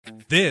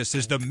This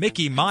is the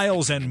Mickey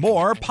Miles and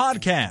More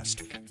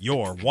podcast,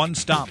 your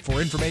one-stop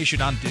for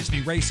information on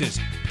Disney races,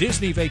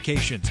 Disney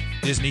vacations,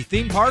 Disney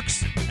theme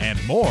parks,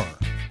 and more.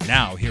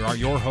 Now, here are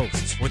your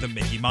hosts for the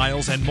Mickey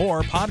Miles and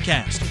More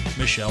podcast,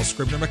 Michelle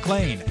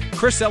Scribner-McLean,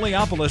 Chris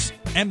Eliopoulos,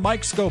 and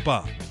Mike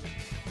Scopa.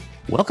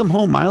 Welcome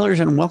home, Milers,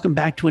 and welcome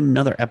back to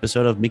another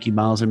episode of Mickey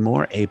Miles and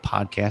More, a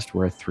podcast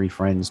where three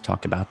friends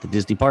talk about the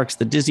Disney parks,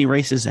 the Disney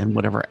races, and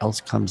whatever else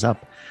comes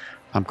up.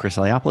 I'm Chris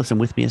Eliopoulos, and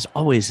with me, as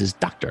always, is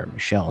Dr.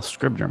 Michelle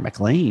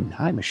Scribner-McLean.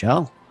 Hi,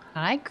 Michelle.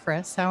 Hi,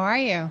 Chris. How are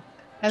you?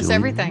 How's Doing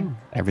everything? well.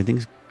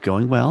 Everything's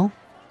going well.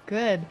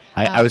 Good.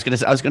 I was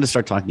gonna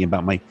start talking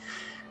about my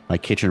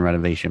kitchen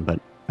renovation, but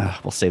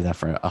we'll save that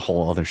for a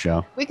whole other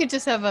show. We could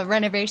just have a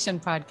renovation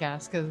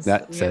podcast because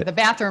the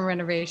bathroom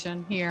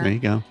renovation here. There you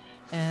go.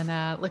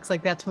 And looks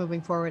like that's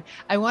moving forward.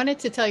 I wanted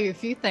to tell you a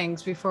few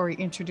things before we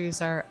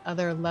introduce our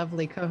other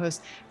lovely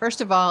co-hosts. First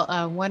of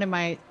all, one of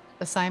my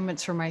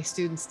assignments for my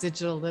students'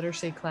 digital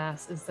literacy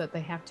class is that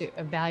they have to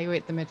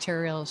evaluate the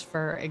materials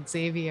for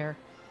Xavier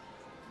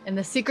in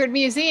the Secret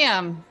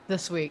Museum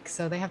this week.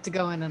 So they have to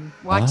go in and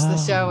watch the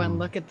show and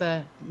look at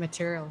the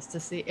materials to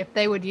see if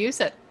they would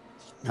use it.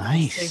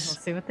 Nice.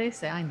 We'll see what they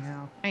say. I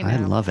know. I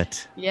love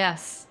it.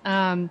 Yes.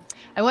 I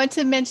want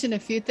to mention a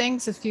few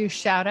things, a few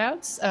shout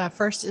outs.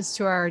 First is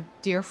to our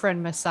dear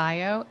friend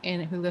Masayo,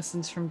 who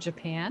listens from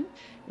Japan.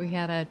 We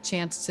had a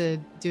chance to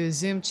do a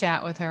Zoom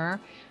chat with her.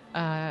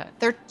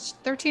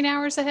 13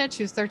 hours ahead.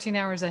 She was 13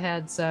 hours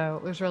ahead.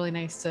 So it was really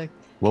nice to.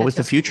 What was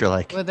the future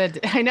like?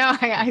 I know.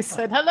 I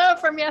said hello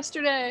from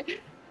yesterday.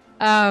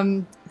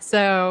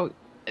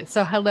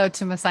 So hello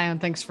to Masayo and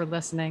thanks for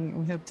listening.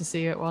 We hope to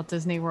see you at Walt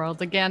Disney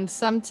World again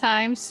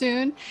sometime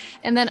soon.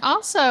 And then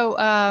also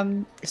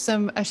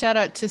a shout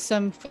out to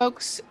some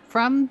folks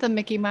from the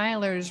Mickey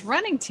Milers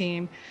running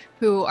team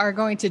who are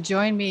going to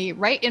join me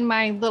right in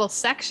my little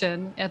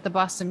section at the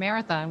Boston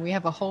Marathon. We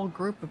have a whole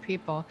group of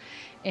people,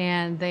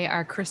 and they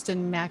are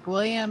Kristen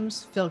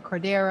McWilliams, Phil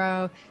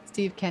Cordero,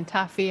 Steve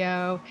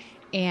Cantafio,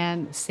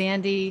 and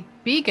Sandy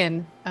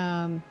Began.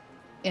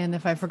 And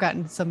if I've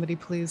forgotten somebody,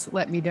 please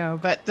let me know.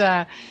 But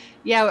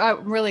yeah,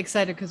 I'm really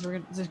excited because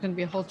there's going to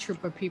be a whole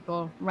troop of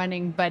people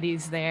running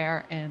buddies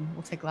there, and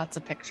we'll take lots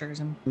of pictures.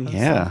 And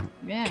yeah,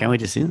 can't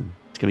wait to see them.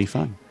 It's going to be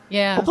fun.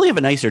 Yeah. Hopefully have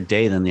a nicer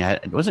day than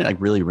wasn't it like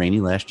really rainy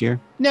last year?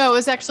 No, it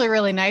was actually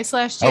really nice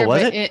last year. Oh,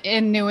 was but it?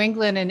 In New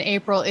England in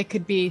April, it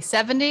could be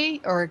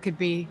 70 or it could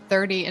be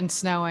 30 and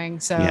snowing.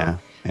 So,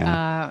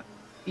 the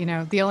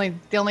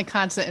only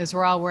constant is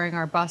we're all wearing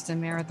our Boston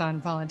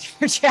Marathon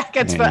volunteer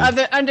jackets. Yeah.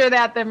 But under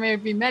that, there may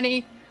be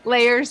many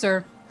layers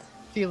or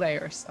few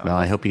layers. So. Well,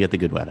 I hope you get the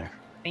good weather.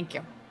 Thank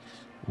you.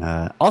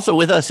 Also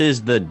with us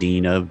is the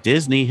Dean of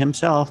Disney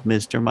himself,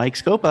 Mr. Mike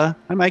Scopa.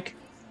 Hi, Mike.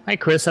 Hi,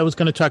 Chris. I was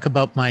going to talk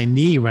about my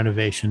knee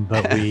renovation,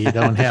 but we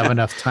don't have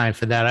enough time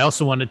for that. I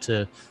also wanted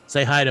to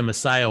say hi to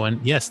Masayo.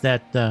 And yes,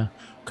 that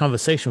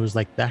conversation was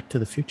like Back to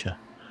the Future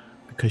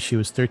because she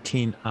was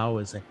 13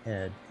 hours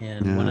ahead.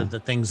 And one of the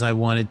things I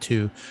wanted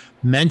to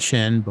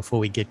mention before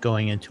we get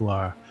going into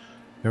our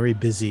very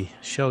busy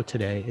show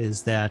today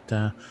is that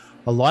a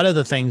lot of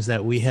the things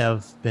that we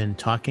have been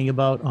talking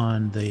about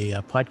on the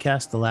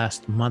podcast the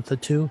last month or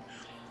two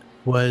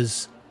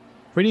was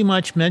pretty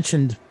much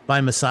mentioned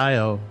by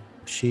Masayo.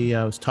 She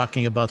was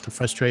talking about the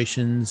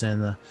frustrations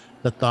and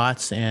the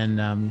thoughts,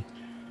 and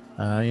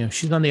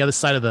she's on the other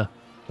side of the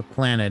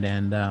planet,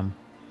 and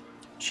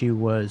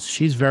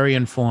she's very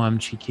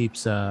informed. She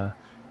keeps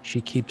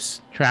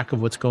track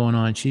of what's going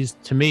on. She's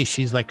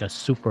like a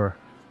super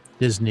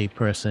Disney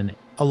person.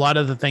 A lot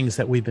of the things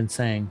that we've been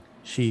saying,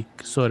 she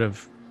sort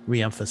of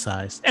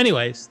reemphasized.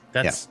 Anyways,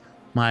 that's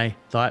my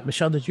thought.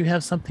 Michelle, did you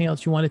have something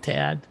else you wanted to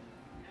add?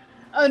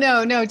 Oh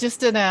no,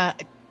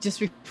 just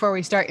before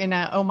we start, in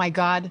a oh my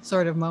God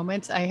sort of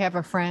moment, I have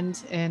a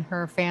friend and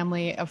her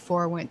family of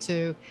 4 went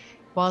to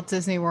Walt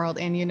Disney World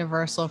and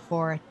Universal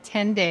for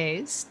 10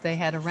 days. They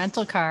had a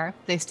rental car.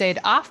 They stayed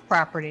off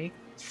property.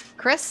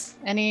 Chris,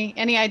 any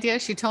idea?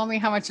 She told me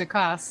how much it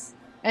costs.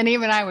 And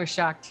even I was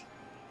shocked.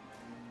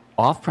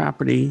 Off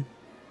property,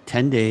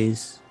 10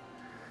 days.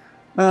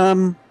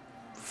 How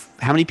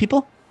many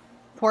people?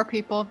 4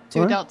 people,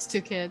 2 adults,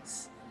 2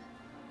 kids.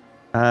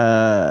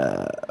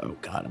 Oh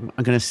God,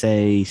 I'm gonna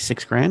say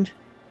 $6,000.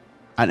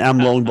 And I'm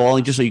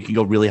lowballing just so you can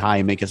go really high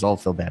and make us all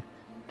feel bad.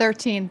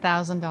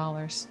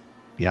 $13,000.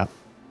 Yeah.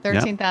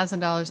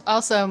 $13,000.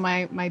 Also,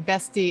 my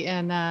bestie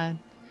in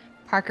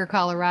Parker,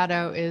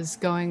 Colorado, is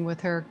going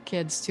with her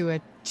kids to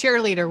a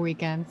cheerleader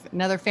weekend.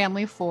 Another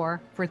family of 4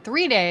 for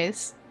 3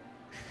 days.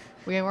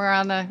 We're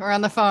on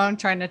the phone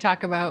trying to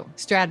talk about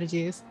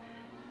strategies.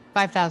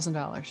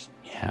 $5,000.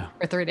 Yeah.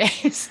 For 3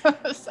 days.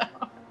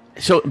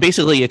 So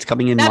basically, it's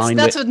coming in line.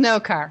 That's with no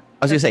car.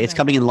 I was gonna say it's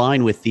coming in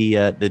line with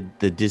the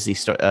Disney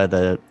Star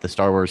the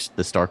Star Wars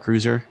Star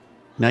Cruiser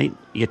night.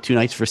 You get 2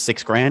 nights for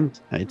 $6,000.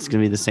 It's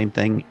gonna be the same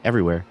thing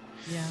everywhere.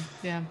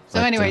 Yeah. So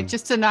anyway,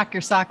 just to knock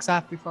your socks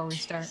off before we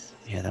start.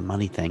 Yeah, the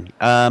money thing.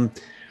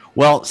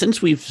 Well,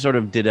 since we've sort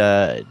of did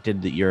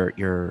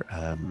your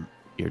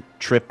your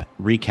trip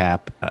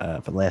recap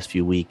for the last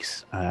few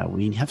weeks.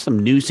 We have some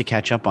news to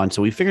catch up on,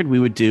 so we figured we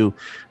would do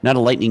not a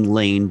lightning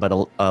lane,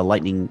 but a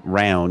lightning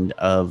round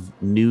of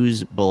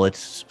news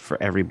bullets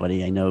for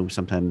everybody. I know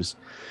sometimes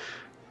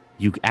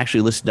you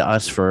actually listen to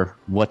us for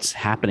what's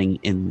happening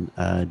in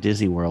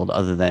Disney World,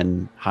 other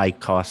than high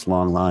cost,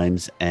 long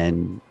lines,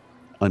 and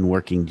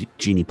unworking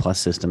Genie Plus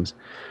systems.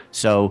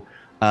 So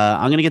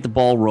I'm going to get the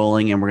ball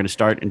rolling, and we're going to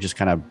start and just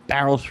kind of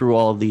barrel through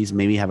all of these,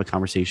 maybe have a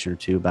conversation or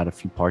two about a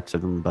few parts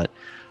of them. But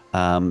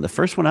the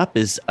first one up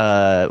is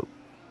I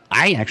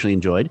actually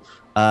enjoyed.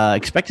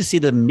 Expect to see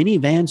the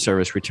minivan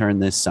service return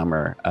this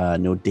summer.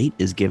 No date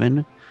is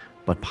given,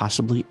 but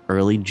possibly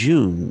early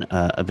June.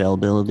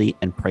 Availability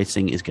and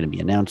pricing is going to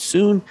be announced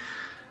soon.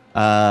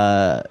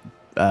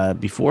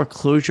 Before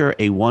closure,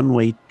 a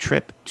one-way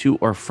trip to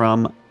or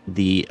from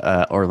the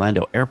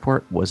Orlando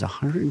airport was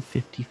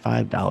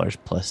 $155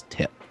 plus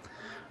tip.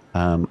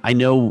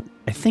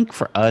 I think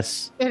for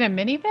us in a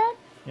minivan,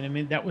 and I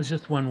mean that was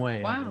just one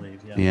way. Wow. I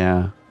believe.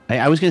 Yeah.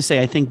 I was gonna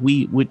say I think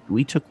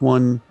we took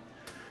one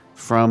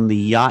from the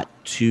yacht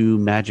to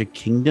Magic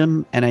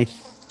Kingdom, and I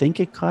think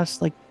it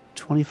cost like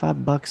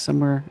 $25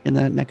 somewhere in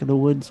that neck of the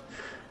woods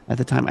at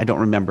the time. I don't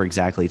remember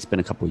exactly. It's been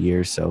a couple of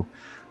years, so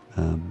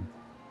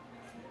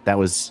that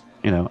was,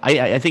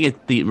 I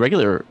think the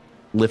regular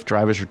Lyft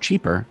drivers are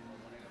cheaper,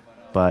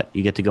 but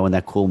you get to go in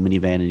that cool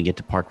minivan and you get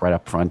to park right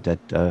up front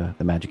at the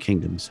Magic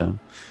Kingdom. So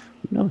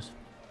who knows?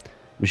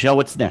 Michelle,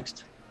 what's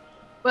next?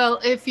 well,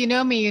 if you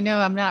know me, you know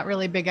I'm not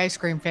really a big ice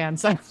cream fan,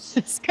 so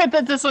it's good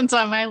that this one's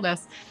on my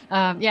list.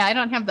 Yeah, I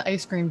don't have the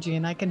ice cream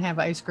gene. I can have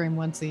ice cream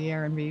once a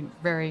year and be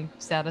very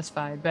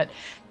satisfied. But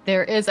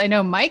I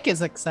know Mike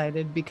is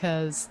excited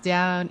because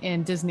down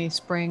in Disney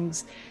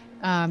Springs,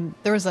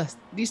 there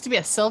used to be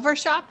a silver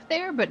shop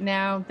there, but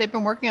now they've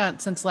been working on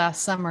it since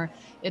last summer.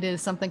 It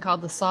is something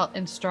called the Salt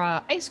and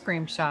Straw Ice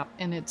Cream Shop,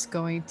 and it's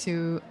going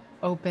to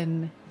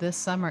open this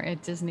summer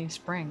at Disney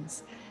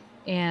Springs.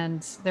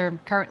 And they're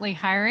currently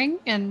hiring,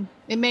 and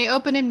it may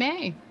open in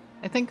May.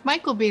 I think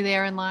Mike will be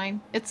there in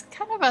line. It's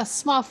kind of a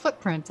small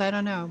footprint. I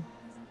don't know.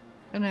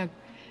 And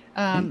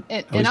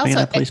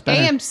also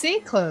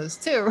AMC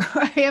closed too.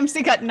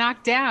 AMC got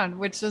knocked down,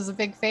 which was a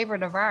big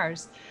favorite of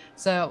ours.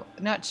 So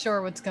not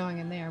sure what's going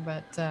in there,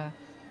 but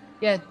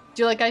yeah. Do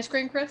you like ice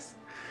cream, Chris?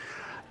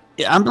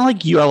 I'm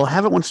like you. I'll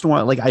have it once in a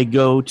while. Like I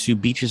go to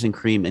Beaches and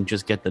Cream and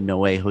just get the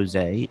Noe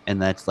Jose,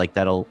 and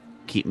that'll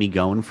keep me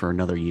going for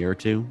another year or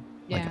two.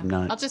 Yeah,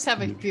 like I'll just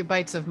have a few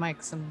bites of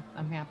Mike's, and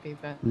I'm happy.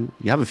 But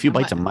you have a few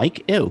bites of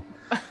Mike? Ew.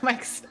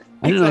 Mike's.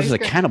 I didn't know this was a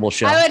cannibal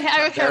show.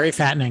 I would Very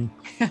fattening.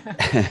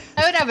 I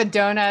would have a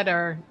donut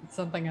or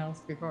something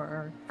else before,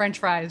 or French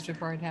fries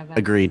before I'd have that.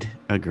 Agreed.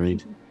 All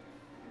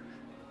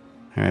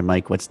right,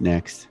 Mike, what's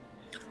next?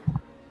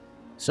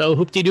 So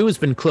Hoop-Dee-Doo has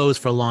been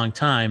closed for a long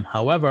time.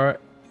 However,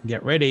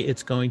 get ready,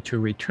 it's going to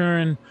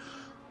return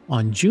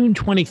on June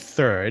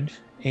 23rd,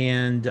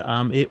 and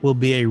it will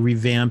be a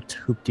revamped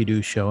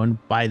Hoop-Dee-Doo show. And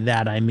by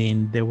that, I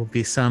mean there will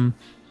be some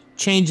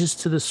changes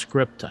to the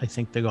script. I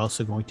think they're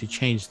also going to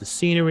change the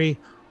scenery.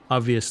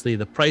 Obviously,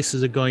 the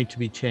prices are going to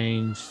be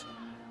changed.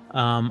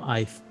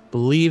 I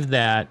believe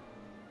that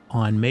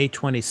on May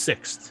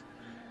 26th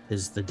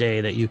is the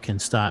day that you can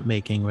start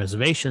making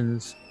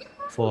reservations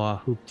for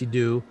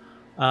Hoop-Dee-Doo.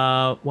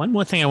 One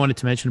more thing I wanted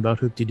to mention about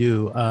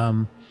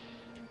Hoop-Dee-Doo.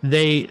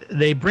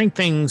 They bring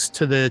things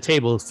to the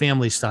table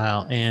family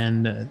style,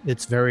 and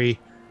it's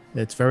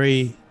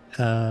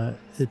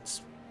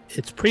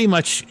pretty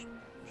much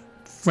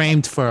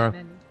framed for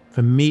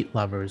meat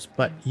lovers,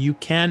 but you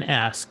can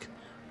ask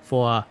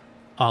for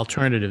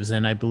alternatives,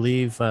 and I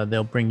believe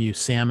they'll bring you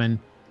salmon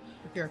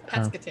if you're a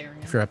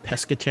pescatarian. If you're a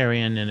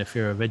pescatarian, and if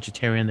you're a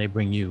vegetarian, they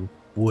bring you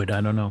wood.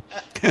 I don't know.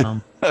 Tree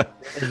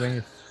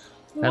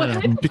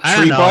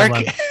bark.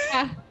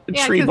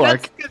 Tree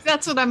bark. Because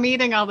that's what I'm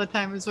eating all the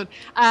time. Is what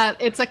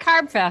it's a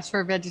carb fast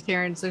for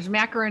vegetarians. There's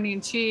macaroni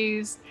and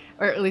cheese,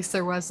 or at least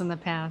there was in the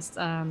past.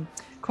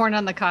 Corn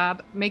on the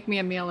cob. Make me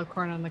a meal of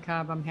corn on the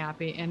cob. I'm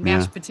happy. And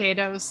mashed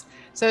potatoes.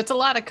 So it's a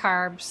lot of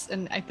carbs,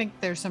 and I think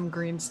there's some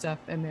green stuff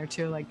in there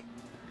too, like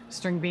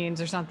string beans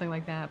or something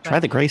like that. But, try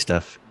the gray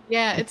stuff.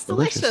 Yeah, it's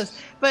delicious.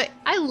 But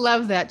I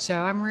love that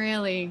show.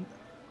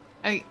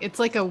 It's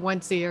like a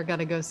once a year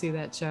gotta go see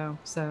that show.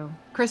 So,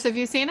 Chris, have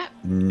you seen it?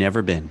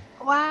 Never been.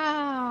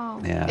 Wow.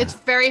 Yeah. It's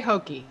very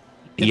hokey.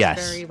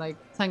 It's very like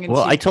tongue-in-cheek.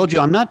 Well, I told you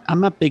I'm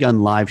not big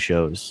on live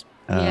shows.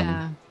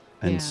 And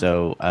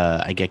so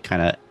I get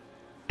kind of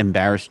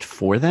embarrassed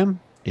for them.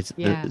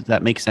 Does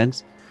that make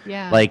sense?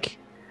 Yeah. Like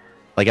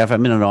if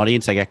I'm in an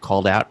audience, I get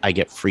called out, I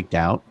get freaked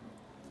out.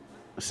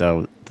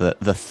 So the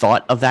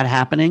thought of that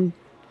happening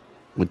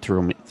would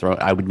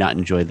I would not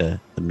enjoy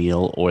the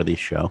meal or the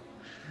show.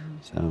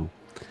 So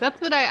that's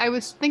what I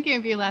was thinking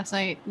of you last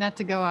night, not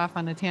to go off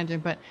on a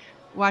tangent, but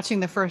watching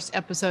the first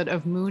episode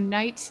of Moon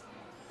Knight,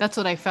 that's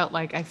what I felt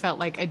like. I felt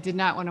like I did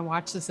not want to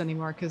watch this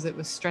anymore because it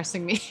was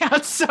stressing me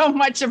out so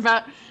much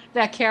about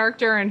that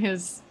character and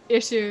his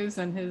issues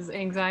and his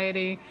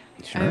anxiety.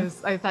 Sure.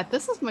 I thought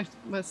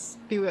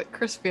must be what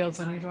Chris feels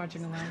when he's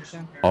watching a live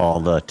show. All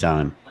the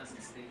time.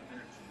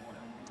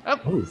 Oh,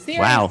 Ooh, Siri's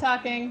wow.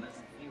 talking.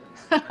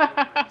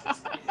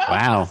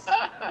 Wow.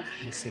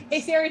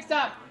 Hey, Siri,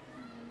 stop.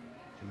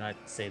 Do not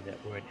say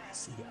that word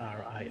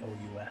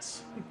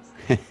CRIOUS.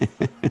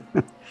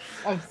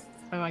 Oh,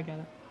 I get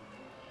it.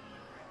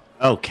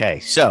 Okay,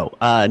 so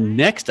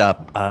next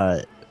up,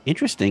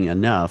 interesting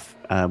enough,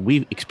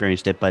 we've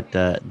experienced it, but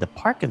the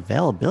park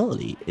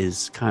availability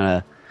is kind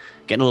of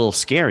getting a little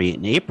scary.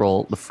 In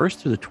April, the 1st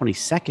through the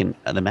 22nd,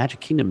 the Magic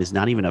Kingdom is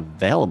not even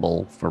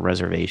available for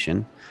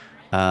reservation.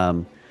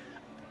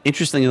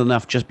 Interestingly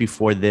enough, just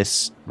before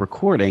this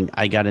recording,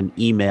 I got an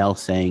email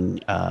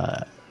saying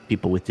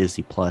people with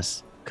Disney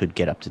Plus could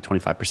get up to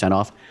 25%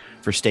 off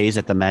for stays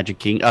at the Magic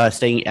Kingdom,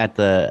 staying at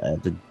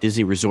the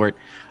Disney Resort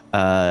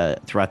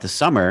throughout the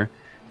summer.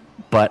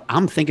 But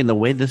I'm thinking the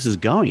way this is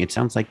going, it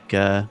sounds like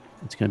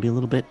it's going to be a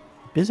little bit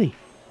busy.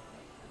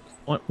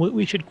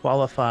 We should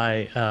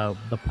qualify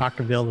the park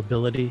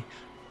availability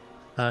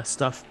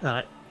stuff.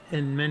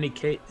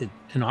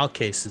 In all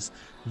cases,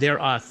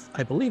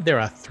 I believe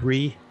there are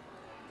 3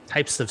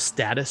 types of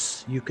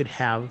status you could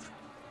have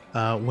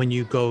when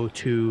you go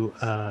to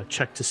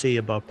check to see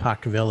about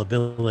park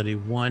availability.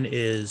 One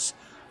is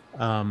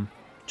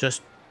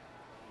just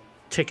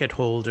ticket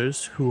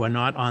holders who are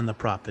not on the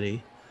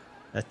property,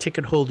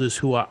 ticket holders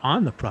who are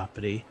on the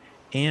property,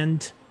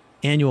 and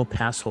annual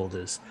pass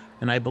holders.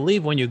 And I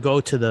believe when you go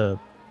to the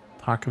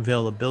park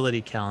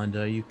availability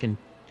calendar, you can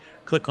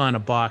click on a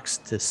box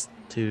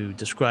to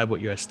describe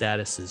what your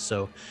status is.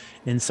 So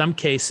in some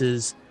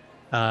cases,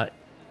 a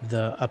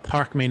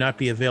park may not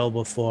be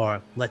available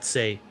for, let's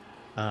say,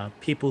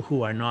 people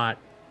who are not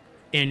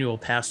annual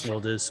pass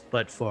holders,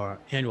 but for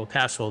annual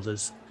pass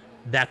holders,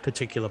 that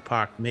particular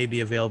park may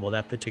be available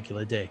that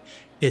particular day.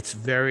 It's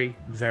very,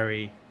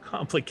 very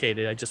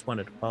complicated. I just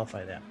wanted to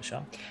qualify that,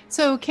 Michelle.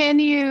 So can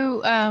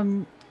you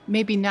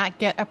maybe not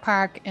get a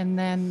park and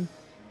then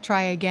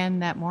try again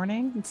that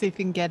morning and see if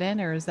you can get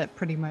in? Or is that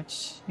pretty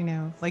much,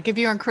 like if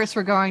you and Chris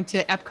were going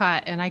to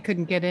Epcot and I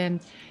couldn't get in,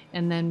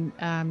 and then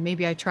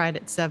maybe I tried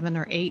at 7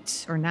 or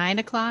 8 or 9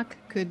 o'clock,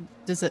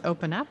 does it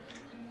open up?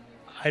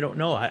 I don't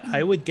know.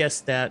 I would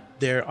guess that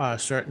there are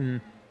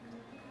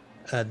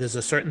there's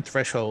a certain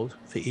threshold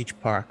for each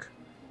park,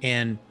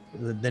 and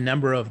the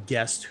number of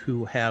guests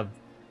who have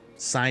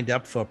signed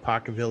up for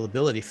park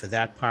availability for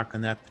that park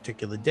on that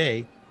particular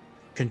day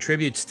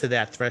contributes to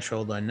that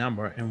threshold or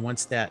number. And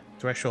once that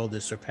threshold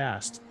is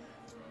surpassed,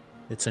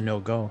 it's a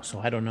no-go. So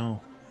I don't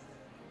know.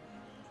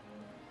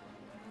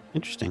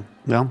 Interesting.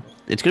 Well,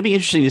 it's going to be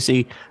interesting to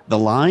see the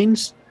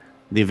lines,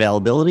 the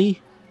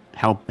availability,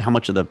 how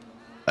much of the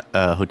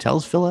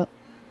hotels fill up.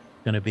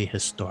 Going to be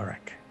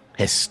historic.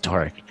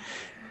 Historic.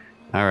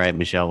 All right,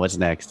 Michelle, what's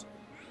next?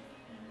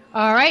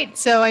 All right.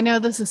 So I know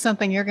this is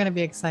something you're going to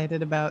be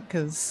excited about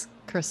because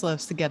Chris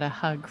loves to get a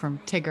hug from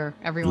Tigger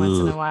every once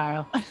in a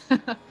while.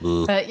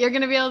 But you're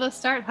going to be able to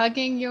start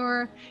hugging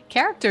your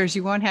characters.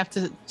 You won't have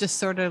to just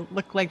sort of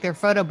look like they're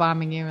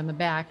photobombing you in the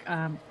back.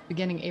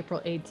 Beginning April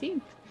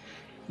 18th,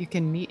 you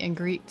can meet and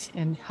greet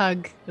and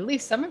hug at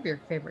least some of your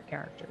favorite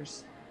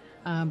characters.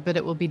 But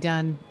it will be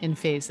done in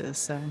phases.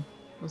 So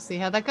we'll see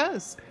how that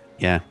goes.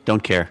 Yeah,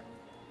 don't care.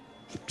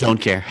 Don't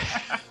care.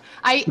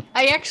 I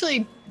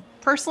actually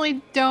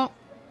personally don't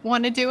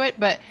want to do it,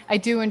 but I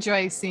do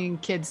enjoy seeing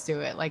kids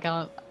do it. Like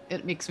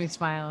it makes me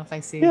smile if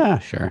I see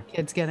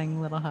kids getting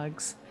little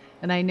hugs.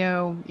 And I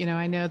know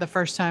the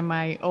first time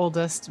my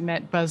oldest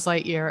met Buzz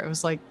Lightyear, it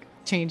was like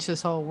changed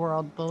his whole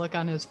world, the look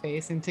on his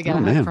face, and to get a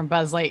hug from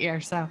Buzz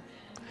Lightyear. So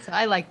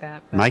I like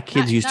that. My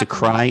kids used to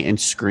cry and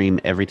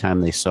scream every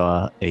time they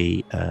saw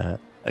a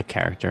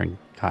character in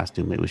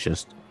costume. It was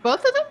just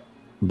both of them.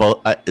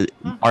 Both.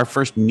 Our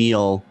first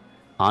meal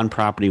on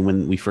property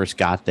when we first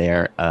got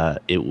there,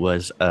 it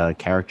was a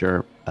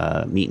character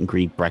meet and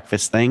greet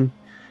breakfast thing,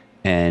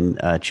 and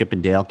Chip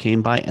and Dale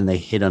came by and they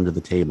hid under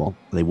the table.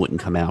 They wouldn't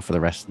come out for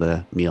the rest of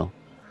the meal.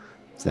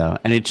 So,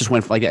 and it just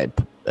went like that.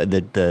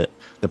 The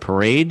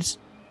parades,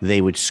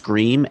 they would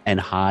scream and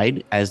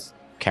hide as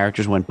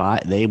characters went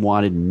by. They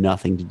wanted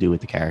nothing to do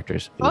with the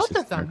characters. Both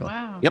of them.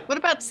 Wow. Yep. What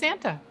about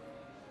Santa?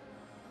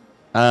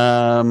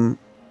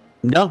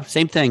 No,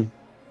 same thing.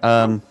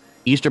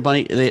 Easter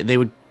Bunny, they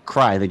would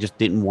cry. They just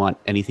didn't want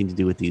anything to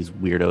do with these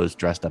weirdos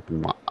dressed up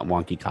in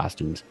wonky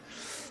costumes.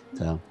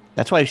 So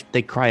that's why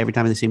they cry every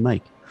time they see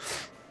Mike.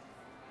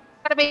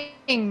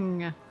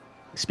 Bing.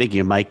 Speaking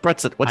of Mike,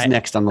 what's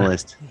next on the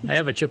list? I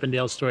have a Chip and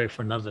Dale story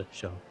for another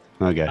show.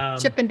 Okay.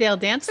 Chip and Dale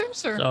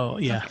dancers? Or? So,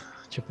 yeah.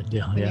 Chip and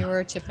Dale, when you were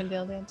a Chip and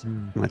Dale dancer?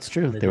 That's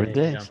true. There were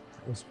days. Yeah,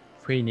 it was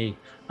pretty neat.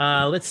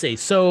 Let's see.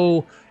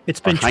 So it's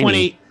been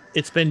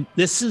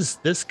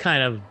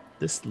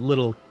this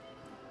little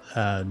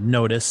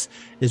notice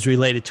is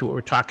related to what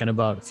we're talking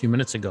about a few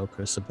minutes ago,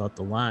 Chris, about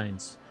the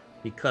lines.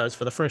 Because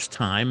for the first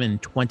time in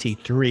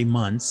 23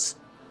 months,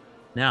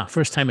 now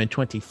first time in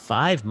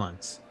 25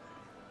 months,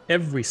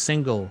 every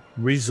single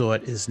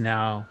resort is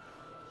now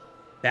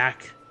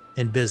back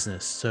in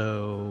business.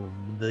 So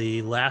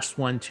the last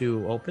one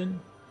to open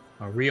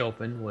or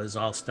reopen was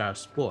All Star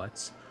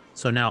Sports.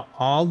 So now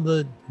all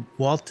the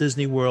Walt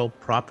Disney World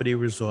property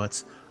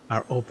resorts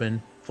are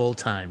open full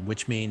time,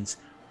 which means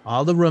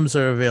all the rooms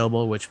are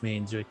available, which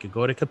means it could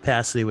go to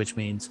capacity, which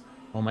means,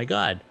 oh my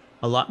God,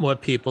 a lot more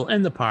people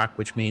in the park,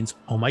 which means,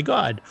 oh my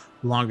God,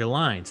 longer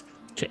lines.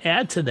 To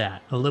add to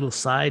that, a little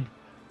side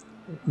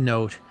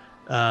note,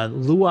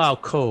 Luau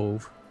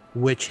Cove,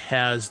 which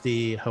is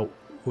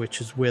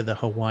where the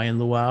Hawaiian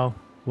Luau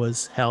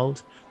was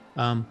held,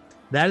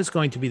 that is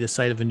going to be the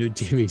site of a new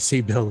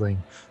DVC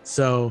building.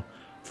 So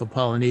for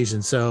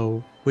Polynesian,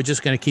 so we're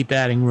just going to keep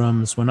adding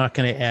rooms. We're not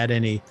going to add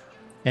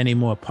any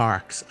more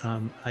parks.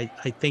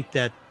 I think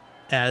that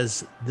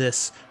as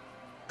this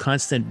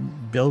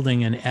constant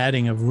building and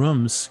adding of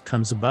rooms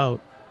comes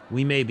about,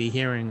 we may be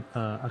hearing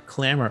a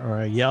clamor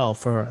or a yell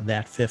for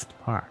that fifth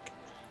park.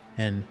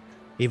 And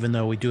even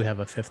though we do have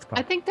a fifth park,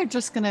 I think they're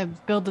just going to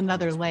build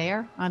another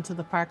layer onto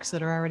the parks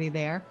that are already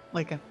there,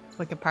 like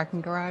a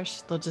parking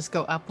garage. They'll just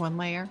go up one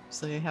layer,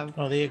 so you have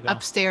there you go.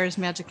 Upstairs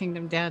Magic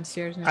Kingdom,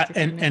 downstairs Magic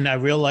Kingdom. And I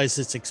realize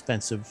it's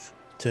expensive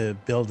to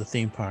build a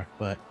theme park,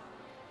 but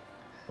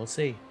we'll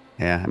see.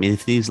 Yeah, I mean,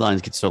 if these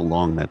lines get so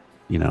long that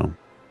you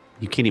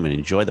can't even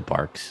enjoy the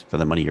parks for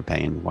the money you're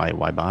paying,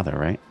 why bother,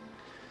 right?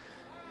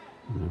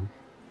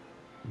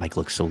 Mike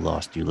looks so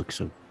lost. You look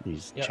so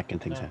he's checking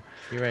things out.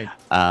 You're right.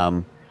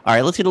 All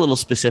right, let's get a little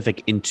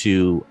specific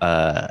into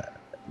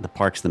the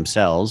parks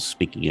themselves.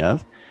 Speaking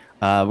of,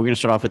 we're going to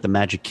start off with the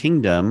Magic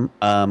Kingdom.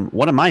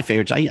 One of my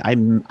favorites,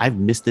 I've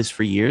missed this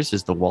for years,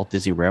 is the Walt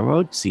Disney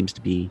Railroad. Seems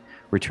to be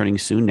returning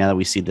soon now that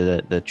we see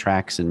the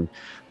tracks and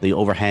the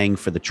overhang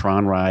for the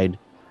Tron ride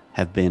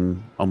have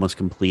been almost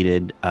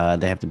completed.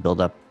 They have to build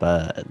up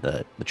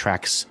the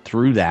tracks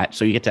through that,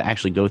 so you get to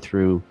actually go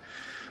through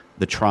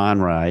the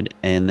Tron ride,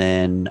 and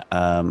then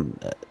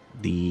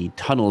the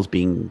tunnels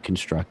being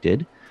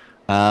constructed.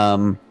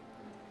 I'm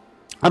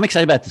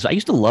excited about this. I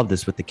used to love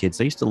this with the kids.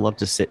 I used to love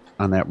to sit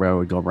on that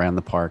railroad, go around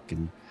the park,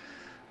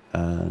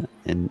 and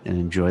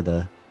enjoy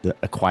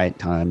a quiet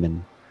time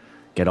and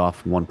get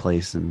off in one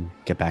place and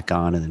get back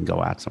on and then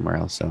go out somewhere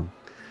else. So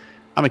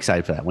I'm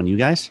excited for that one. You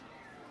guys?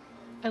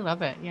 I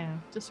love it. Yeah,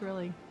 just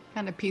really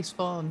kind of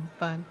peaceful and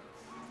fun.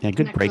 Yeah, good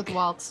Connect break. with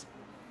Waltz.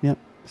 Yep.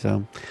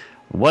 So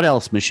what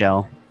else,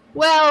 Michelle?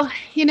 Well,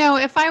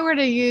 if I were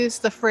to use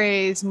the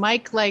phrase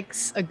Mike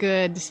likes a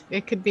good,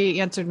 it could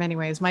be answered many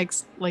ways. Mike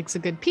likes a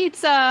good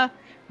pizza.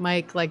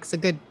 Mike likes a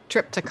good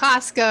trip to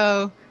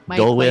Costco.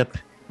 Dole Whip.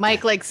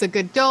 Mike likes a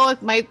good Dole.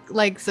 Mike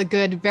likes a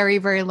good, very,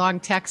 very long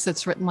text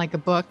that's written like a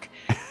book.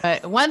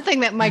 But one thing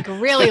that Mike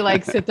really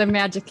likes at the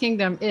Magic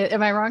Kingdom,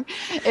 am I wrong,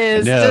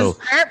 is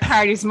dessert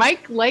parties.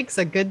 Mike likes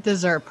a good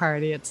dessert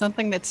party. It's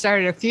something that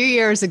started a few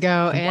years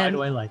ago. And why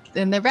do I like it?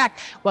 And they're back.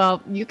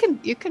 Well, you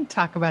can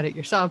talk about it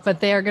yourself,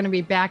 but they are going to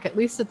be back at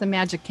least at the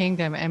Magic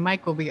Kingdom, and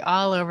Mike will be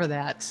all over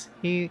that.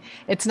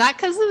 It's not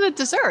because of the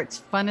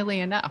desserts,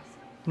 funnily enough.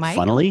 Mike?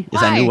 Funnily?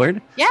 Is that a new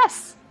word?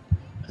 Yes.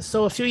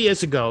 So a few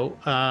years ago,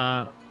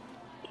 I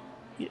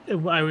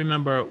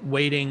remember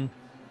waiting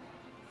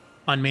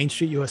on Main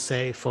Street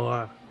USA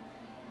for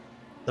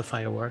the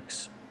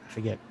fireworks. I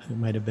forget, it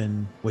might have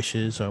been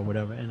Wishes or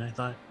whatever. And I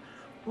thought,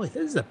 boy,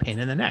 this is a pain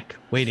in the neck.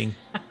 Waiting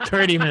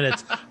 30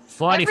 minutes,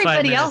 45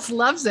 Everybody minutes. else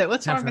loves it.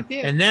 What's wrong with you?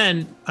 And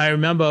then I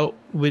remember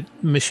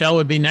Michelle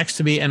would be next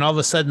to me, and all of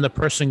a sudden the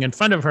person in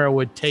front of her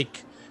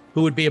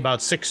who would be about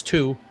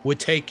 6'2", would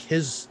take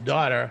his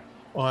daughter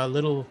or a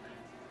little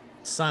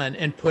son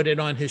and put it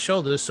on his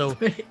shoulders. So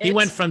he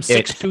went from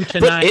 6'2" to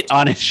 9. It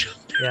on his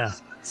shoulder. Yeah.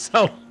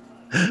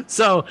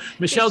 So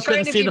Michelle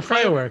couldn't see the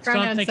fireworks. So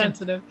I'm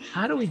thinking,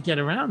 how do we get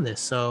around this?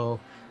 So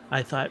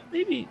I thought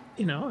maybe,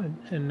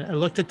 and I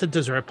looked at the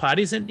dessert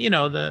parties, and,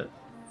 the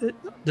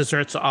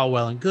desserts are all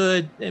well and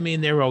good. I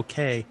mean, they're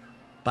okay.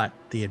 But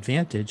the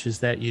advantage is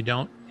that you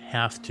don't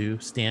have to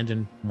stand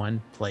in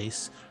one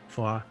place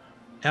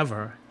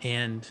forever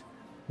and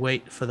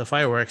wait for the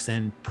fireworks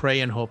and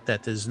pray and hope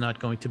that there's not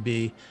going to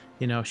be,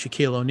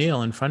 Shaquille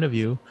O'Neal in front of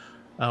you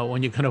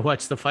when you're going to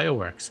watch the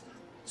fireworks.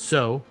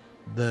 So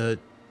the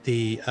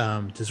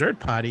dessert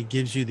party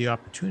gives you the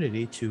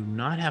opportunity to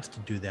not have to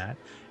do that.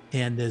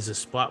 And there's a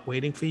spot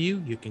waiting for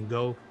you. You can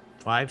go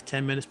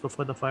 5-10 minutes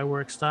before the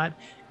fireworks start,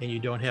 and you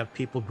don't have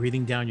people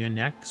breathing down your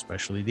neck,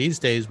 especially these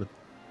days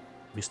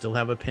we still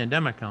have a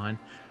pandemic on.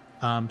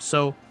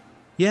 So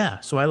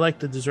I like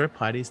the dessert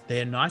parties.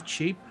 They're not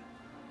cheap,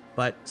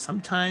 but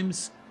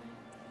sometimes,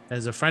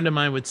 as a friend of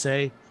mine would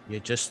say, you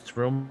just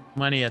throw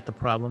money at the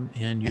problem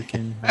and you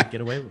can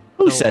get away with it.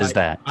 Who says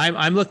that?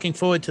 I'm looking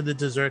forward to the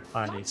dessert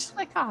How much parties. do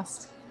they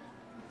cost?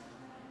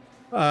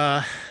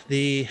 I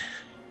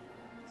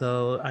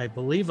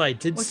believe I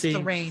did What's see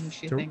the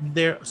range, you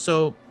think?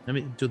 So let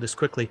me do this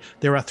quickly.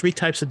 There are 3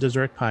 types of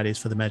dessert parties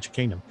for the Magic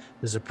Kingdom.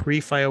 There's a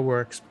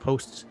pre-fireworks,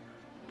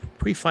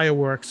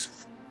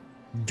 pre-fireworks,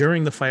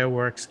 during the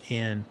fireworks,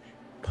 and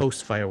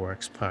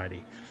post-fireworks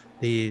party.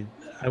 I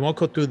won't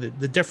go through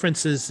the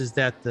differences. Is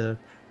that the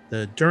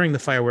during the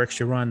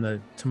fireworks, you're on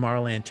the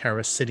Tomorrowland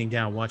Terrace sitting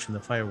down watching the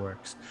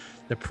fireworks.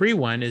 The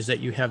pre-one is that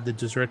you have the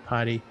dessert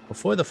party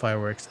before the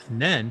fireworks,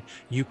 and then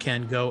you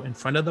can go in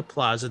front of the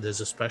plaza. There's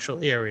a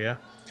special area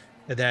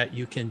that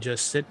you can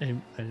just sit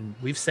and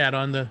we've sat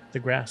on the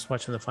grass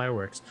watching the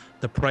fireworks.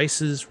 The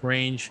prices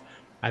range,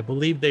 I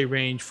believe they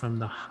range from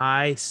the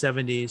high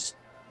 70s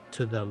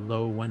to the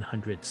low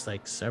 100s,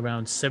 like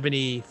around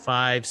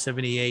 75,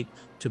 78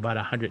 to about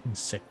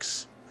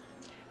 106.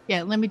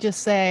 Yeah, let me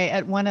just say,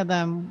 at one of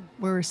them,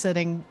 we were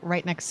sitting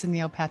right next to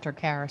Neil Patrick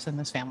Harris and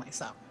his family.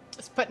 So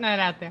just putting that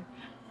out there.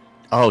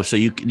 Oh, so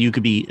you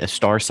could be a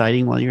star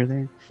sighting while you're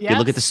there? Yes. You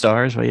look at the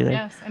stars while you're there?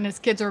 Yes, and his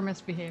kids are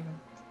misbehaving.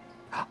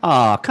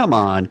 Oh, come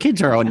on.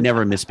 Kids are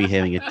never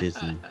misbehaving at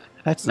Disney.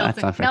 That's not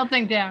fair.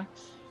 Melting down.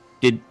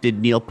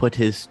 Did Neil put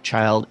his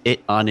child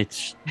on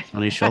his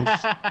shoulders?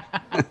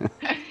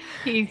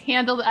 He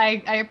handled.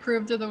 I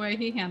approved of the way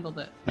he handled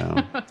it.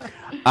 Oh.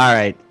 All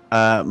right,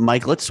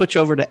 Mike. Let's switch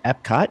over to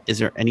Epcot. Is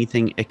there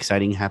anything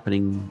exciting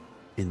happening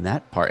in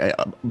that part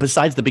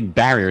besides the big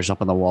barriers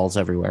up on the walls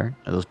everywhere?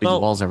 Those big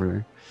walls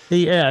everywhere.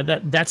 Yeah,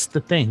 that's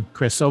the thing,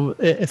 Chris. So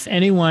if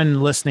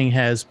anyone listening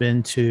has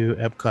been to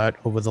Epcot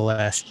over the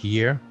last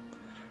year,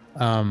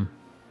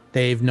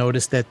 they've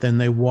noticed that then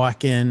they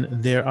walk in,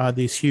 there are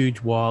these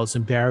huge walls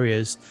and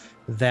barriers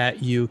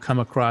that you come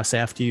across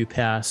after you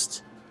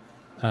pass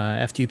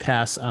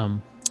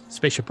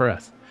Spaceship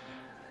Earth.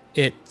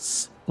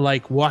 It's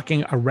like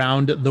walking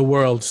around the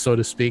world, so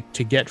to speak,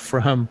 to get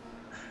from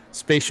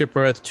Spaceship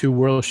Earth to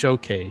World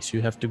Showcase.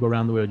 You have to go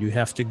around the world. You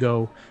have to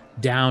go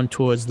down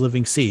towards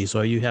Living Seas,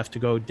 or you have to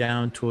go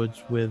down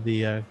towards where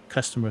the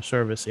customer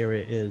service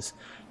area is.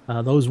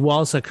 Those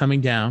walls are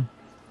coming down.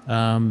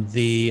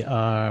 The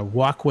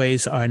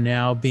walkways are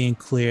now being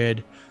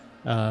cleared.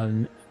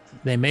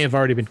 They may have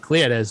already been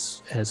cleared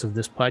as of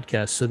this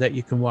podcast, so that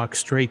you can walk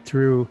straight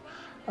through.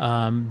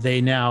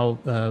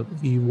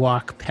 You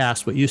walk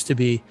past what used to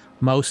be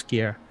Mouse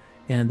Gear,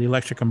 and the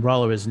Electric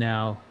Umbrella is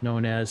now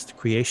known as the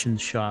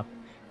Creations Shop,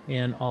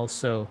 and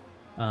also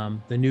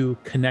the new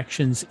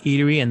Connections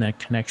Eatery and the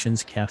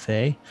Connections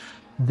Cafe.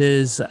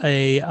 There's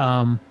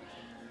a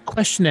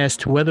question as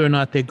to whether or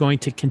not they're going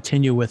to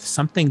continue with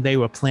something they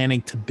were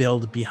planning to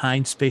build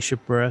behind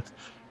Spaceship Earth,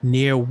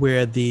 near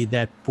where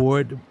that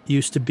board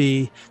used to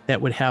be,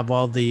 that would have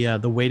all the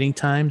waiting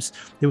times.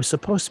 There was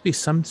supposed to be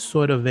some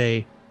sort of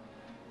a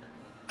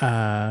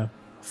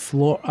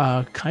floor,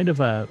 kind of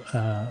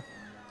a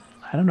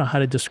I don't know how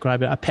to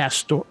describe it, a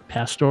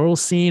pastoral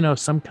scene of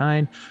some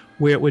kind,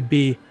 where it would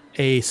be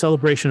a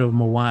celebration of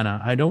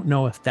Moana. I don't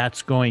know if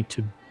that's going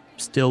to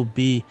still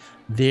be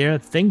there.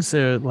 Things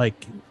are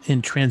like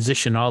in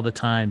transition all the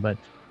time, but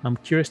I'm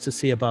curious to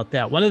see about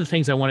that. One of the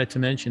things I wanted to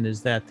mention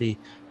is that the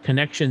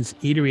Connections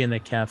Eatery and the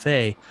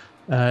Cafe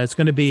is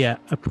going to be a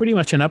pretty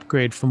much an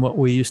upgrade from what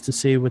we used to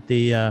see with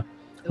the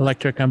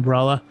Electric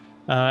Umbrella.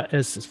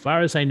 As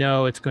far as I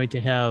know, it's going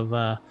to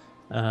have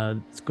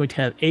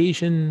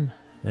Asian,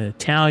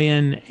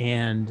 Italian,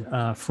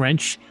 and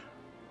French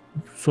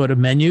sort of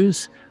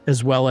menus,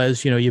 as well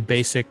as your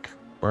basic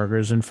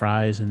burgers and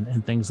fries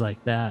and things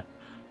like that.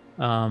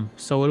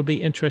 So it'll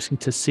be interesting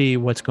to see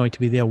what's going to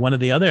be there. One of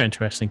the other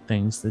interesting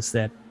things is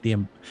that I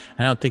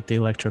don't think the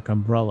Electric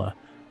Umbrella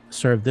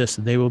serve this.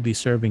 They will be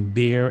serving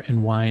beer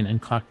and wine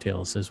and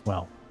cocktails as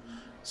well.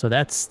 So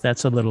that's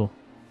a little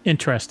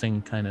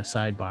interesting kind of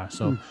sidebar.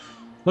 So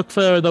look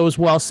for those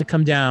walls to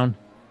come down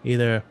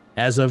either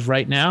as of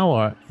right now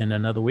or in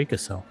another week or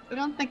so. I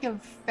don't think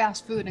of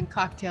fast food and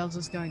cocktails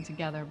as going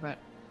together, but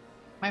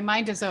my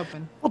mind is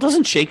open. Well,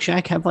 doesn't Shake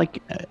Shack have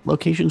like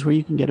locations where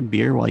you can get a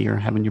beer while you're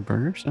having your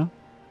burger? So,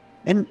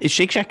 and is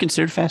Shake Shack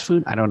considered fast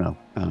food? I don't know.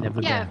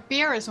 Yeah,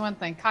 beer is one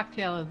thing.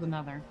 Cocktail is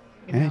another.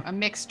 A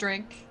mixed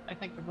drink. I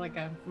think of like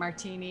a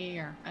martini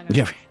or I don't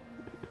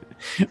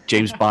know.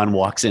 James Bond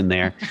walks in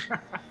there.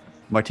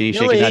 Martini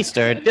shaken, not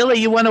stirred. Billy,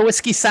 you want a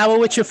whiskey sour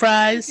with your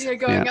fries? You're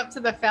going up to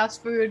the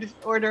fast food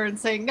order and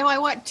saying, "No, I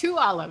want 2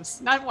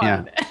 olives, not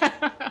 1."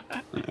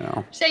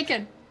 Yeah.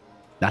 Shaken.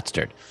 Not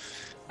stirred.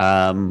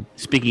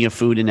 Speaking of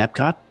food in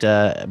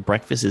Epcot,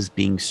 breakfast is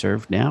being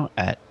served now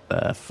at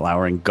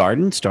Flower and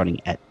Garden, starting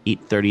at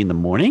 8:30 in the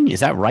morning. Is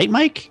that right,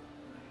 Mike?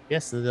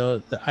 Yes.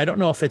 I don't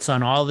know if it's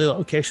on all the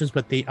locations,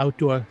 but the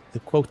outdoor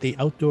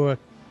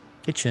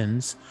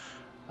kitchens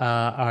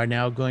are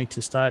now going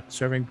to start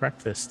serving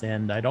breakfast,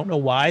 and I don't know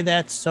why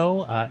that's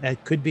so.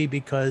 It could be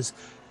because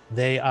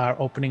they are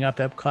opening up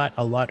Epcot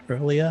a lot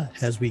earlier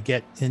as we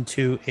get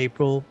into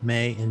April,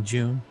 May, and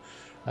June.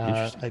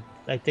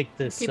 I think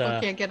this people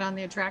can't get on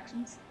the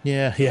attractions.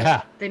 Yeah.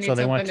 They need so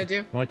they something to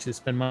do. Want you to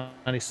spend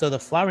money. So the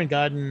Flower and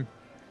Garden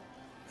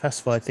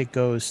Festival, I think,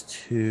 goes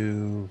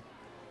to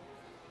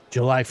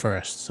July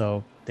 1st.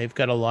 So they've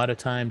got a lot of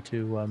time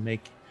to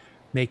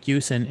make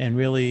use and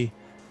really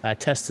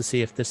test to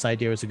see if this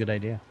idea is a good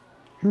idea.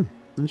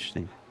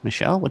 Interesting.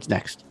 Michelle, what's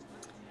next?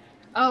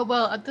 Oh,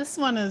 well, this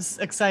one is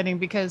exciting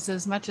because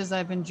as much as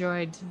I've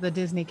enjoyed the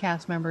Disney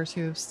cast members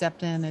who've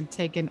stepped in and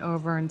taken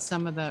over in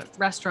some of the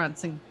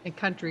restaurants and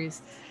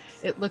countries,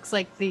 it looks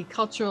like the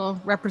cultural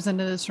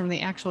representatives from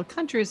the actual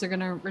countries are going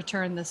to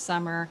return this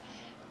summer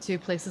to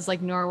places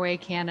like Norway,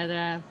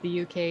 Canada,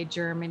 the UK,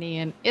 Germany,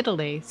 and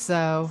Italy.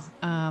 So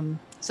I'm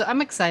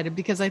excited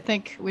because I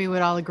think we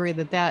would all agree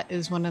that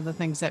is one of the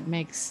things that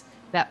makes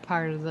that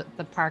part of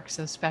the park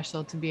so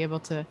special, to be able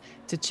to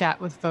chat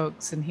with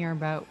folks and hear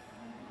about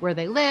where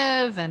they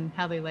live and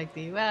how they like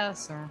the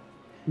U.S. or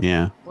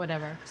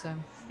whatever. So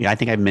I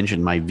think I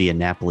mentioned my Via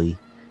Napoli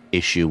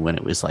issue when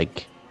it was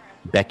like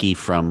Becky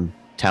from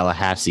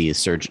Tallahassee is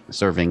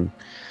serving,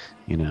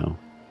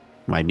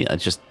 my meal.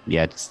 It's just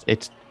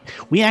it's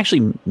we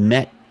actually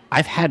met.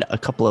 I've had a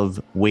couple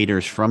of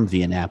waiters from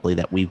Via Napoli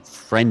that we've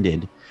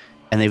friended,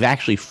 and they've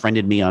actually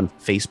friended me on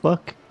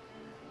Facebook.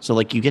 So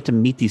like you get to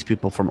meet these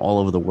people from all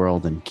over the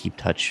world and keep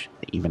touch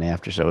even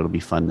after. So it'll be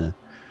fun to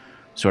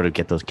sort of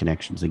get those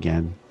connections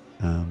again.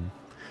 And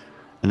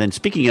then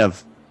speaking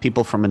of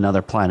people from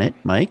another planet,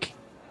 Mike.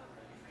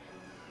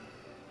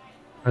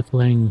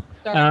 Earthling.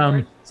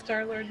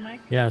 Star-Lord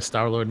Mike. Yeah,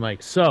 Star-Lord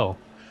Mike. So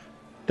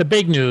the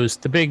big news,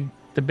 the big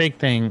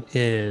thing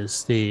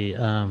is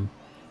the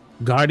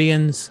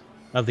Guardians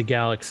of the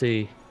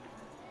Galaxy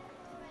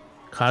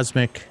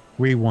Cosmic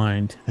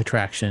Rewind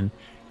attraction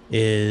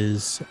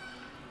is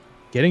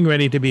getting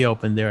ready to be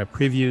open. There are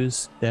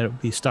previews that will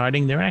be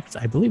starting. I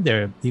believe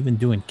they're even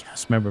doing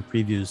cast member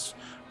previews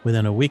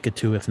within a week or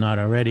two, if not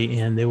already.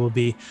 And there will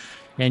be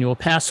annual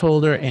pass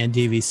holder and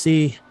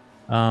DVC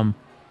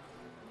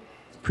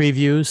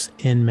previews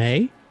in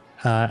May.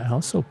 I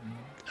also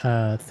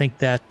think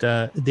that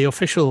the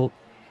official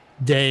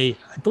day,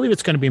 I believe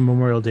it's going to be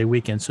Memorial Day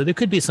weekend, so there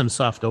could be some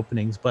soft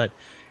openings, but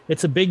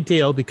it's a big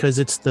deal because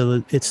it's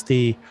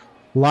the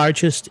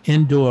largest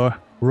indoor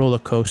roller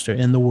coaster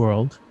in the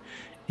world.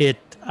 It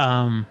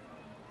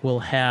will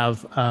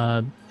have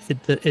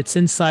it's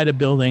inside a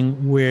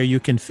building where you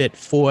can fit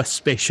 4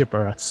 spaceship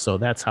Earths, so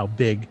that's how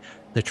big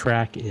the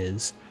track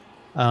is.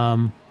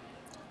 The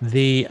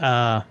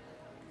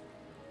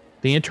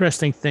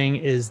interesting thing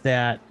is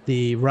that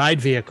the ride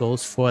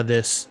vehicles for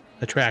this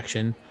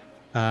attraction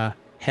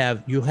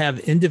you'll have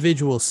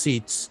individual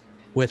seats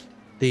with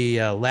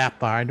the lap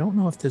bar. I don't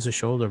know if there's a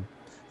shoulder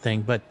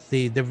thing, but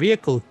the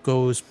vehicle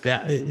goes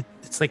back.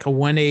 It's like a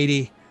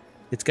 180.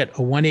 It's got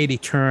a 180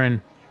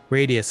 turn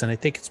radius, and I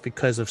think it's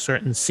because of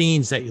certain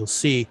scenes that you'll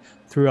see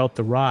throughout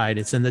the ride.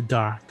 It's in the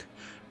dark.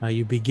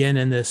 You begin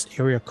in this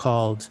area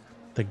called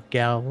the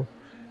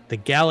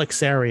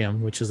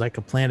Galaxarium, which is like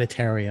a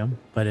planetarium,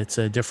 but it's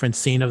a different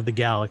scene of the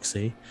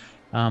galaxy.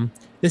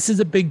 This is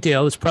a big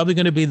deal. It's probably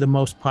going to be the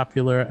most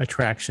popular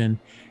attraction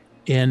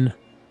in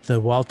the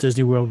Walt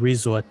Disney World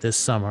Resort this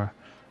summer.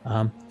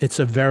 It's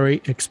a very,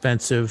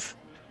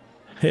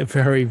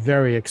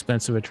 very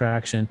expensive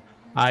attraction.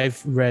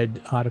 I've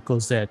read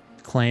articles that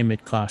claim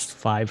it cost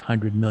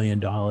 $500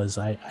 million.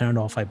 I don't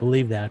know if I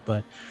believe that,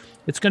 but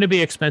it's going to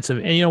be expensive.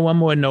 And, one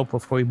more note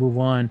before we move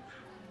on.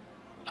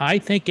 I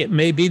think it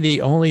may be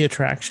the only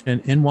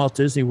attraction in Walt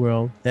Disney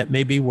World that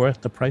may be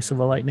worth the price of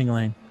a Lightning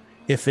Lane.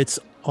 If it's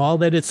all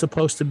that it's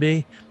supposed to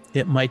be,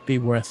 it might be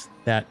worth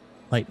that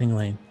Lightning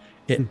Lane.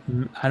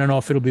 I don't know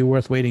if it'll be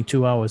worth waiting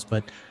 2 hours,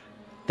 but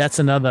that's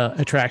another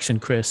attraction,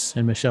 Chris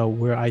and Michelle,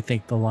 where I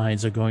think the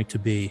lines are going to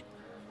be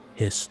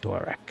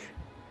historic.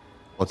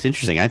 Well, it's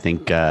interesting. I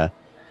think it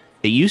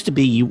used to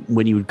be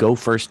when you would go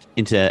first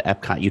into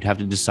Epcot, you'd have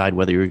to decide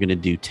whether you were going to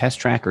do Test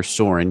Track or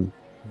Soarin'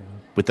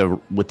 with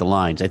the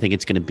lines. I think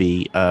it's going to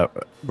be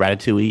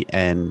Ratatouille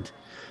and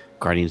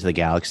Guardians of the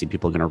Galaxy.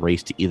 People are going to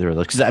race to either of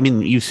those. Because,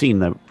 you've seen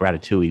the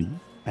Ratatouille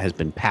has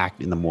been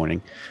packed in the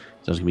morning.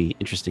 So it's going to be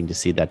interesting to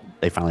see that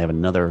they finally have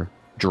another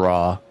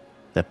draw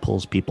that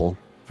pulls people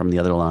from the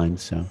other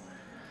lines. So, I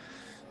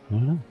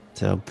don't know.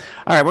 So,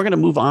 all right, we're going to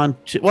move on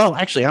to, well,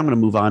 actually, I'm going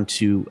to move on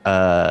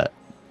to,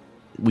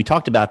 we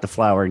talked about the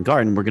Flower and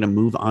Garden. We're going to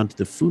move on to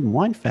the Food and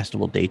Wine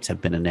Festival. Dates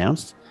have been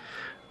announced,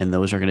 and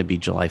those are going to be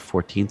July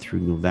 14th through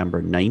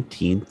November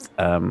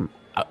 19th.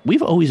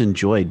 We've always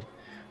enjoyed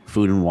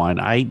food and wine.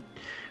 I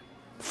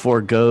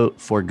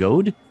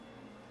forgoed.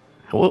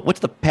 What's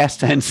the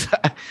past tense?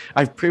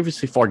 I've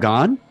previously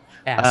foregone.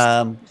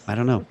 I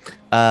don't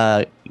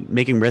know.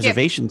 Making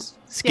reservations.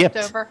 Skipped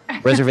over.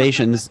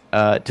 Reservations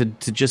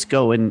to just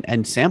go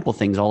and sample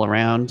things all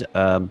around.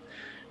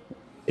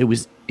 It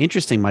was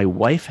interesting. My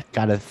wife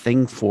got a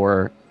thing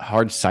for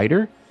hard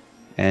cider,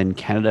 and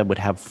Canada would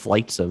have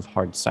flights of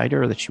hard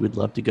cider that she would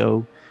love to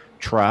go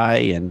try,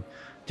 and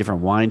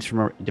different wines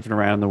from different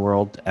around the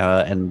world,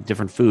 and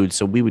different foods.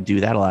 So we would do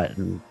that a lot,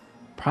 and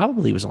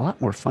probably was a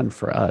lot more fun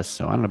for us.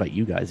 So I don't know about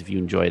you guys, if you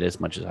enjoy it as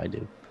much as I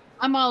do.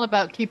 I'm all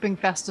about keeping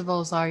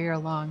festivals all year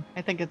long.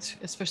 I think it's,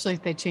 especially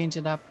if they change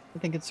it up, I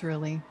think it's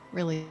really,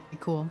 really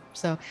cool.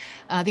 So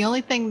the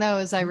only thing though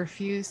is I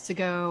refuse to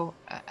go.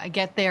 I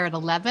get there at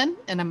 11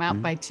 and I'm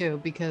out by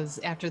 2, because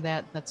after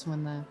that, that's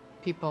when the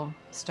people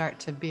start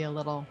to be a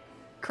little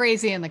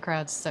crazy and the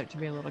crowds start to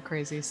be a little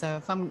crazy. So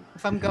if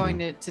I'm going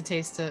to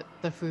taste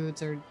the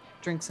foods or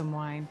drink some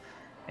wine,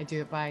 I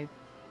do it by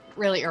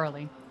really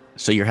early.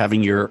 So you're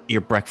having your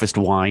breakfast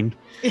wine.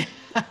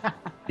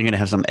 You're gonna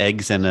have some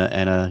eggs and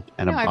a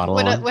bottle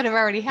of wine. Would have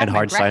already had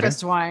my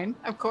breakfast wine,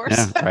 of course.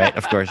 Yeah, right,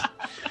 of course.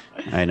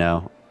 I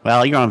know.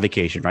 Well, you're on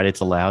vacation, right? It's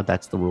allowed.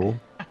 That's the rule,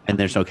 and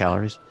there's no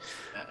calories.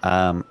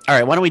 All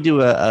right. Why don't we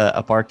do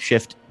a park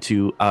shift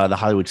to the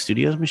Hollywood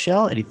Studios,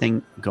 Michelle?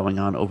 Anything going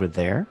on over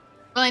there?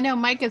 Well, I know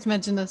Mike has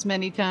mentioned this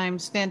many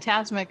times.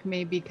 Phantasmic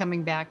may be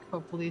coming back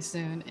hopefully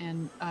soon,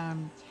 and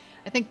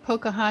I think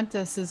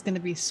Pocahontas is going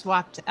to be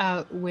swapped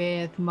out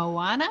with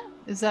Moana.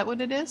 Is that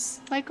what it is,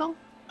 Michael?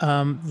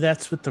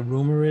 That's what the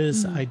rumor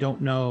is. I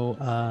don't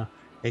know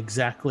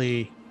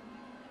exactly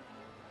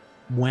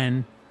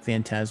when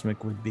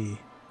Phantasmic would be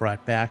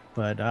brought back,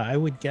 but I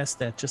would guess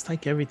that just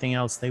like everything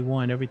else, they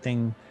want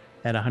everything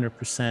at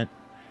 100%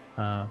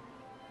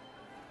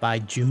 by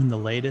June the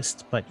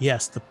latest. But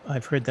yes,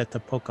 I've heard that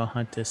the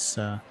Pocahontas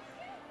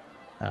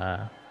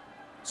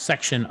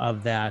section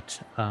of that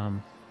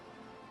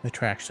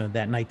attraction, of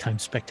that nighttime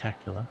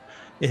spectacular,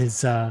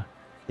 is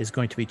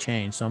going to be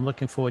changed. So I'm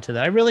looking forward to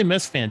that. I really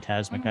miss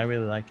Phantasmic. I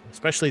really like it,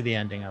 especially the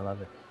ending. I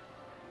love it.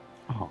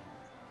 Oh.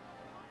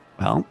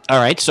 Well, all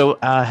right. So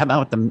how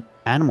about the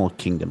Animal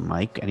Kingdom,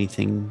 Mike?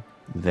 Anything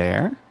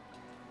there?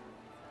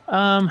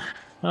 Well,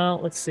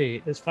 let's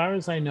see. As far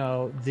as I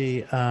know,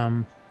 the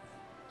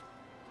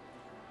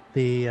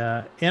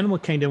Animal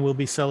Kingdom will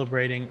be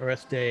celebrating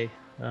Earth Day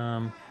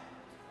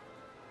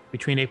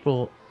between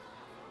April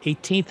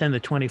 18th and the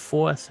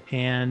 24th,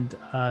 and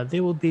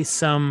there will be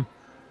some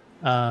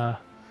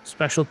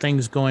special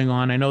things going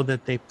on. I know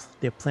that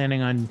they're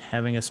planning on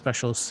having a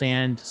special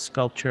sand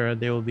sculpture.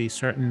 There will be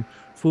certain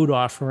food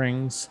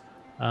offerings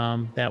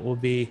that will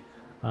be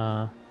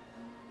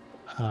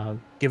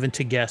given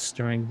to guests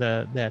during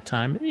that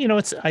time. You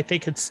know, I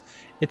think it's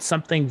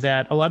something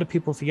that a lot of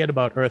people forget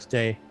about Earth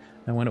Day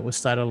and when it was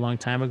started a long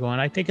time ago.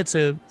 And I think it's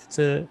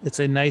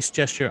a nice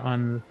gesture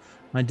on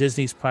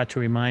Disney's part to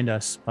remind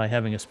us by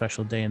having a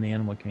special day in the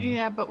Animal Kingdom.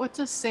 Yeah, but what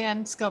does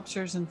sand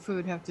sculptures and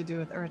food have to do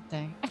with Earth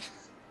Day?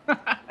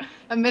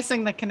 I'm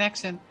missing the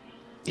connection.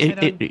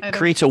 It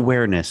creates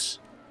awareness.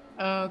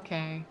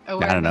 Okay. I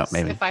don't know.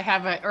 Maybe if I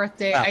have an Earth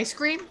Day ice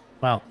cream.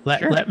 Well,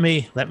 let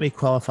me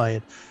qualify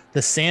it.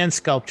 The sand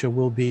sculpture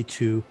will be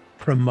to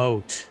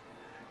promote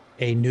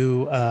a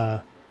new,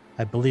 I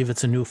believe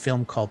it's a new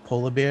film called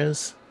Polar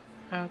Bears.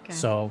 Okay.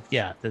 So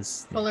yeah,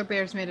 there's polar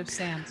bears made of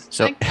sand.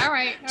 So all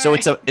right. So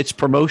it's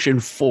promotion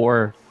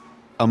for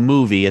a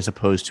movie as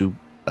opposed to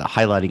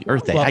highlighting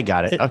Earth Day. Well, I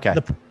got it. Okay.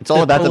 It's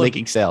all about the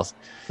making sales.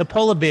 The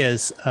Polar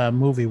Bears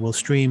movie will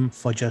stream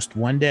for just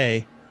one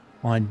day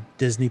on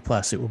Disney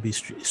Plus. It will be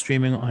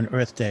streaming on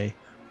Earth Day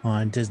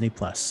on Disney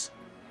Plus.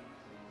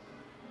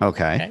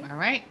 Okay. All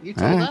right. You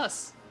told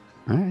us.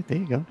 All right. There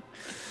you go.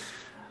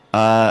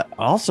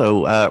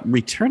 Also,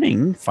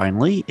 returning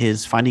finally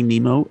is Finding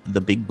Nemo, The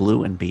Big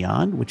Blue and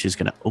Beyond, which is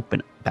going to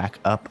open back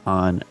up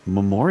on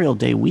Memorial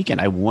Day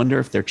weekend. I wonder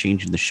if they're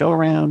changing the show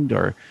around,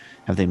 or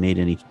have they made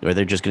any, or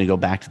they're just going to go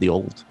back to the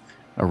old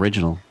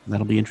original.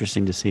 That'll be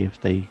interesting to see if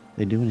they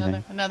do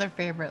anything. Another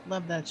favorite.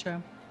 Love that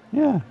show.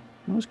 Yeah,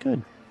 that was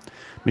good.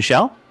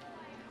 Michelle?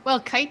 Well,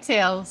 Kite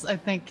Tales, I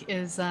think,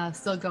 is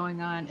still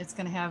going on. It's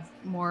going to have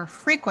more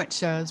frequent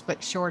shows,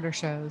 but shorter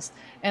shows.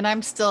 And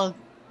I'm still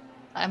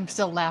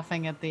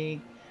laughing at the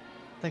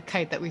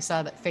kite that we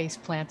saw that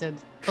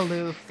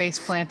Baloo face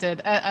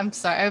planted. I'm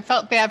sorry. I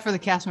felt bad for the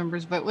cast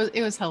members, but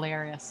it was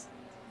hilarious.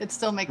 It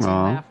still makes me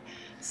laugh.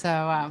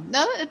 So,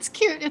 no, it's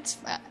cute. It's,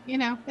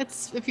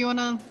 it's, if you want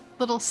to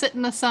little sit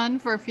in the sun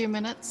for a few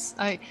minutes,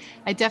 I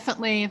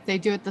definitely, if they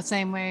do it the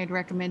same way, I'd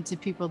recommend to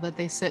people that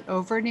they sit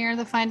over near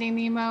the Finding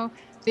Nemo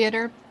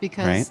theater,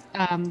 because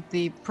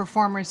the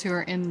performers who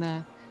are in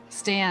the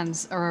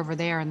stands are over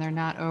there and they're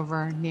not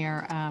over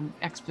near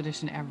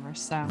Expedition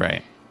Everest. So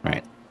right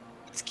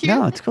it's cute.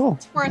 No, it's cool.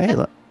 It's worth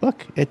it.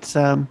 Look, it's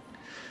anything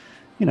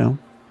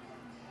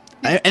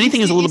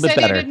is a little bit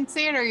better. You didn't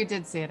see it, or you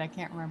did see it? I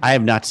can't remember. I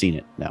have not seen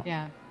it. No.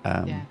 Yeah.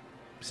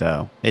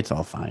 So it's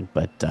all fine.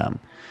 But all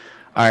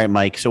right,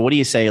 Mike. So what do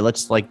you say?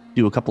 Let's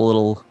do a couple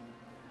little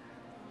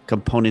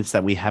components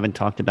that we haven't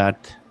talked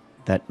about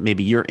that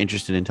maybe you're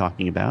interested in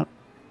talking about.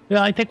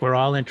 Yeah, I think we're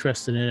all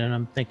interested in it, and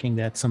I'm thinking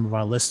that some of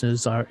our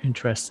listeners are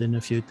interested in a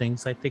few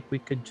things. I think we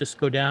could just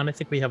go down. I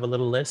think we have a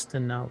little list,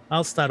 and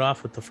I'll start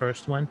off with the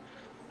first one.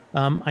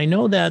 I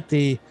know that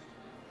the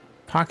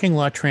parking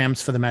lot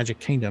trams for the Magic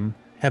Kingdom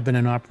have been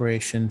in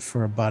operation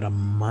for about a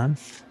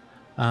month,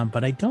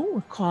 but I don't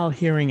recall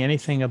hearing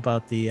anything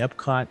about the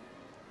Epcot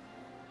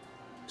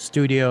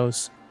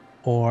Studios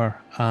or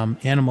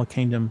Animal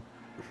Kingdom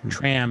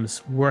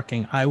trams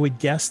working. I would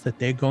guess that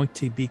they're going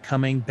to be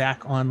coming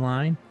back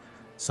online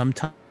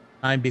sometime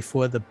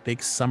before the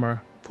big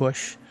summer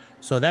push.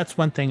 So that's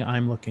one thing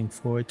I'm looking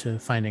forward to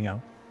finding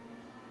out.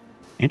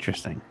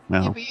 Interesting.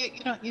 Well, yeah, but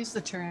you don't use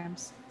the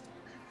trams.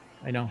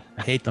 I know.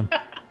 I hate them. But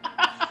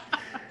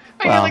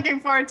you're looking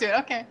forward to it.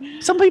 Okay.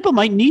 Some people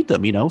might need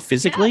them,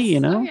 physically,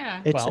 Yes. Oh,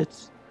 yeah.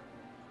 It's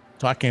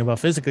talking about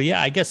physically.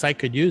 Yeah, I guess I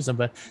could use them,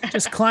 but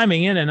just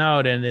climbing in and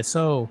out, and it's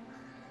so,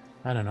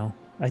 I don't know.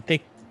 I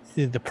think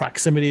the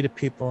proximity to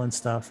people and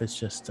stuff, it's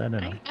just, I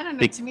don't know. I don't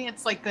know. To me,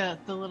 it's like the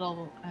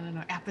little, I don't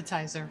know,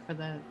 appetizer for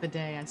the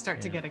day. I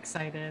start to get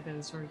excited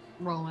as we're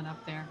rolling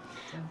up there.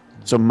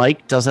 So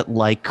Mike doesn't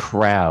like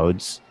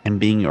crowds and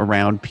being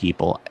around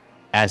people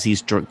as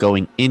he's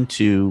going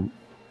into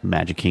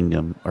Magic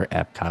Kingdom or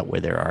Epcot where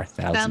there are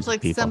thousands Sounds like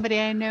of people. somebody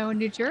I know in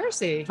New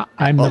Jersey.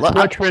 I'm Well, the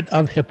portrait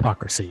of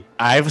hypocrisy.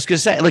 I was going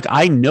to say, look,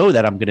 I know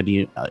that I'm going to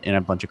be in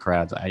a bunch of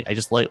crowds. I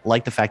just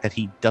like the fact that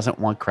he doesn't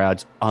want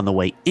crowds on the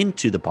way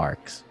into the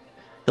parks.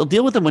 He'll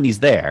deal with them when he's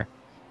there.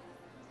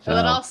 Well,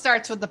 it all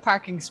starts with the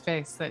parking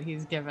space that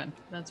he's given.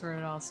 That's where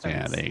it all starts.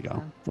 Yeah, there you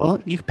go.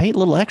 Well, you can pay a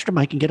little extra,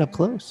 Mike, and get up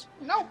close.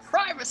 No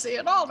privacy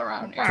at all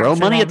around here. Throw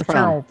money at the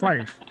crowd.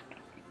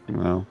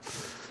 Well,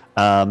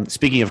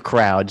 speaking of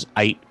crowds,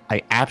 I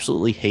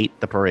absolutely hate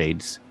the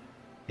parades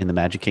in the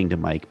Magic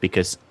Kingdom, Mike,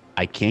 because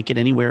I can't get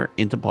anywhere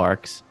into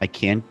parks. I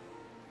can't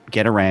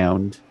get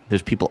around.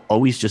 There's people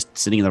always just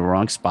sitting in the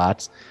wrong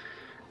spots.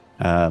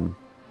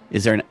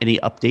 Is there any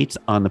updates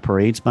on the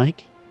parades,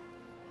 Mike?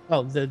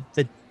 Well, the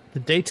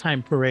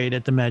daytime parade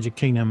at the Magic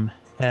Kingdom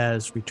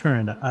has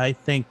returned. I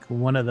think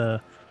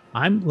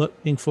I'm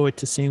looking forward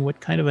to seeing what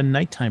kind of a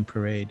nighttime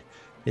parade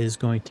is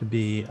going to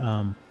be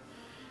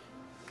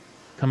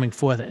coming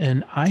forth.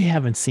 And I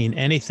haven't seen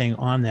anything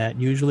on that.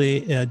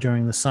 Usually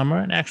during the summer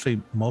and actually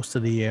most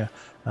of the year,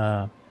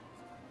 when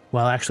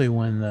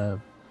the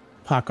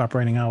park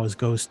operating hours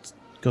goes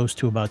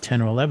to about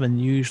 10 or 11,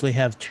 you usually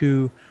have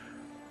 2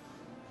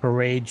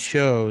 parade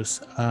shows.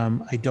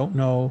 I don't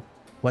know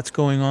what's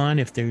going on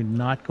if they're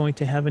not going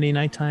to have any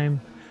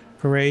nighttime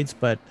parades,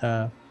 but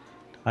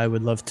I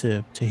would love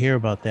to hear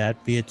about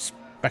that, be it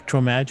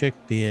Spectral Magic,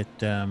 be it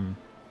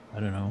I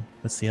don't know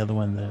what's the other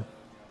one,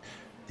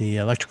 the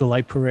Electrical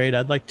Light Parade.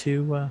 I'd like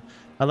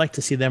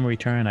to see them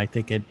return. I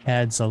think it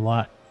adds a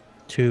lot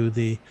to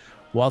the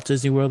Walt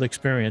Disney World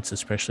experience,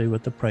 especially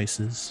with the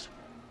prices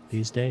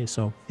these days.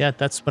 So yeah,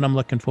 that's what I'm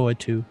looking forward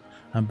to.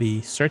 I'll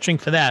be searching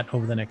for that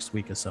over the next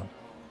week or so.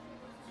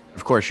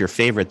 Of course, your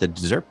favorite, the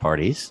dessert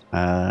parties.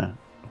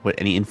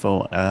 Any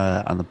info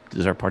on the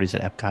dessert parties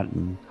at Epcot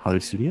and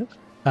Hollywood Studios?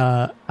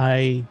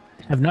 I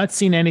have not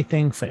seen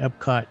anything for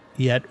Epcot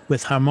yet.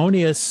 With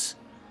Harmonious,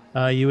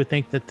 you would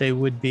think that they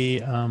would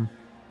be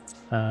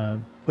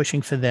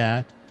pushing for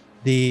that.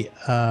 The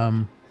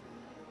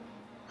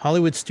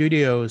Hollywood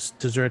Studios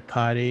dessert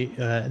party.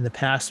 In the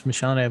past,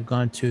 Michelle and I have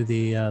gone to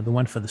the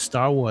one for the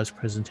Star Wars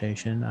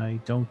presentation. I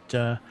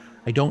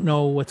don't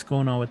know what's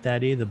going on with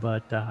that either,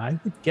 but I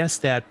would guess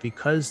that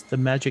because the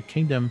Magic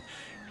Kingdom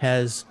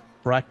has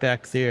brought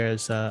back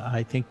theirs,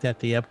 I think that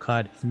the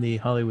Epcot and the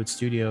Hollywood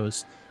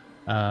Studios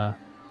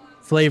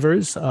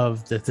flavors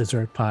of the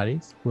dessert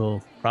parties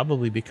will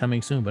probably be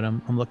coming soon. But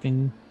I'm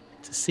looking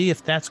to see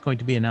if that's going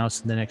to be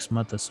announced in the next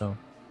month or so.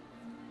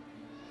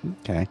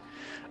 Okay.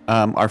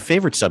 Our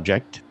favorite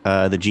subject,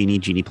 the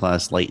Genie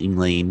Plus Lightning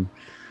Lane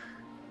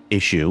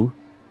issue.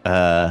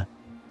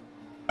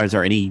 Is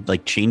there any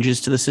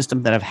changes to the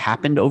system that have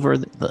happened over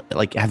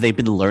have they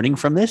been learning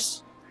from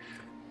this?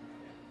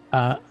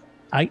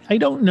 I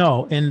don't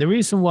know. And the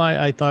reason why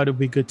I thought it would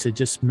be good to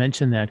just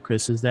mention that,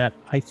 Chris, is that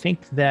I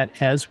think that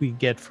as we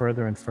get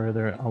further and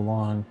further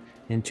along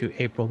into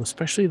April,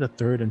 especially the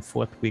 3rd and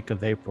 4th week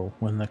of April,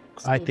 when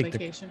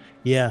vacation.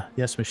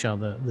 Yes, Michelle,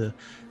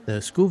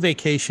 the school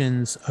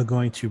vacations are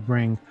going to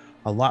bring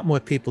a lot more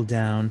people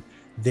down.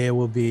 There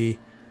will be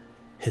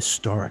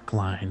historic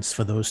lines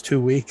for those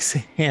 2 weeks.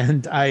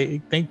 And I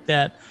think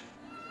that,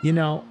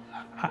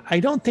 I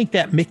don't think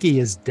that Mickey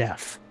is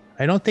deaf.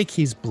 I don't think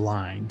he's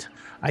blind.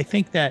 I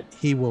think that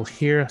he will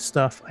hear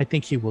stuff. I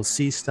think he will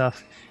see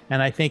stuff.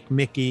 And I think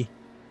Mickey,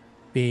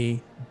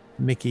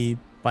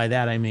 by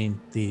that I mean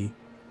the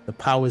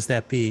powers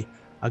that be,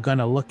 are going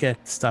to look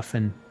at stuff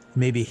and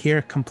maybe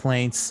hear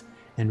complaints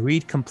and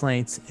read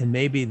complaints, and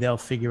maybe they'll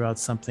figure out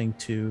something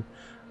to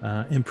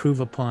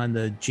improve upon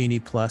the Genie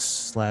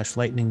Plus /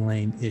 Lightning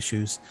Lane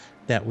issues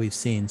that we've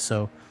seen.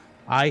 So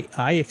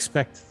I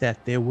expect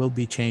that there will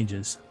be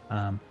changes.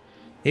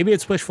 Maybe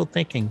it's wishful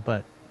thinking,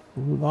 but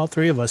all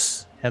 3 of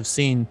us have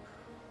seen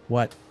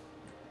what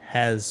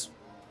has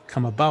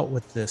come about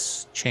with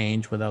this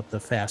change without the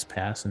fast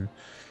pass,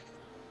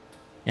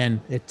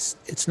 and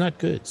it's not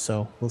good.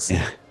 So we'll see.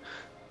 Yeah.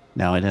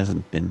 No, it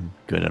hasn't been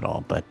good at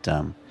all. But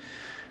I'm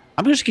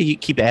just going to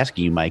keep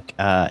asking you, Mike.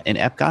 In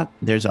Epcot,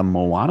 there's a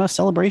Moana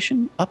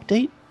celebration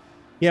update.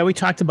 Yeah, we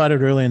talked about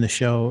it early in the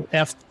show.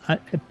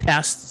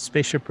 Past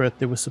Spaceship Earth,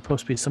 there was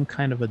supposed to be some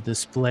kind of a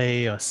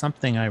display or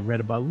something I read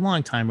about a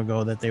long time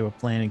ago that they were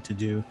planning to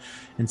do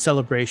in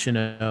celebration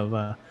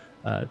of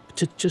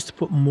just to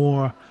put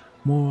more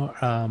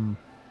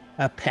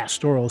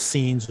pastoral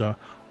scenes or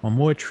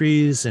more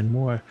trees and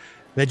more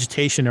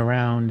vegetation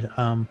around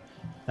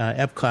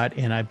Epcot.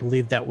 And I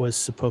believe that was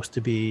supposed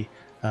to be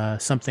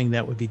something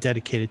that would be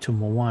dedicated to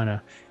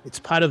Moana. It's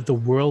part of the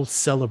World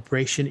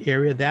Celebration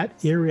area. That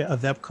area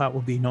of Epcot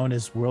will be known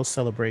as World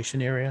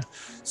Celebration area.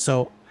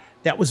 So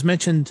that was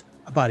mentioned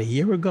about a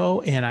year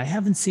ago, and I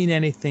haven't seen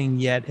anything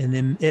yet. And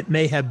then it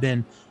may have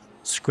been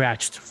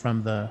scratched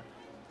from the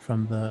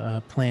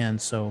plan.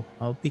 So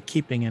I'll be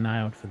keeping an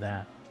eye out for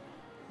that.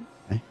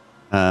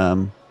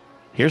 Okay.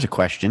 Here's a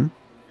question.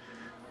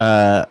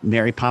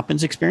 Mary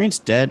Poppins experience,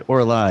 dead or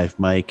alive,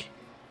 Mike?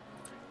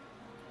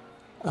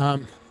 I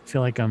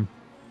feel like I'm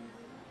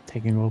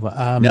taking over.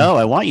 No,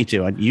 I want you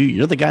to.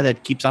 You're the guy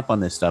that keeps up on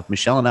this stuff.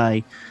 Michelle and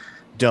I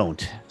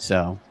don't.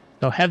 So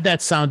have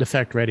that sound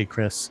effect ready,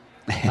 Chris.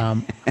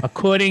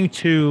 According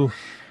to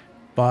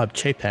Bob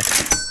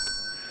Chapek,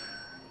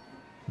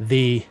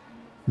 the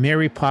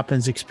Mary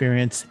Poppins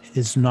experience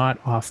is not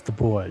off the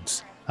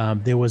boards.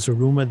 There was a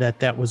rumor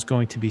that was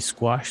going to be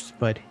squashed,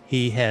 but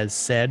he has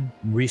said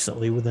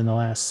recently, within the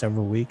last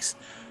several weeks,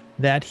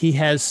 that he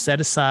has set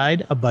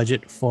aside a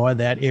budget for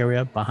that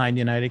area behind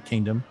United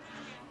Kingdom.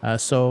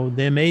 So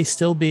there may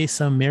still be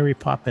some Mary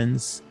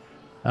Poppins,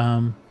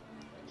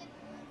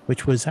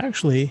 which was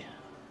actually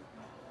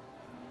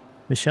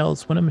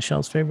one of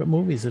Michelle's favorite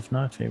movies, if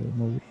not favorite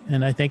movie.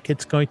 And I think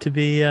it's going to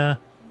be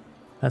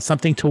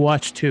something to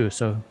watch too.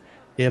 So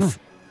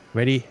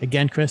ready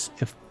again, Chris,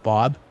 if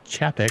Bob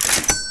Chapek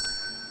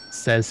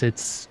says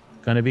it's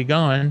going to be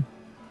going,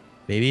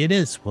 maybe it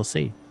is. We'll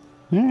see.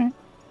 All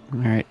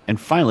right. And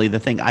finally, the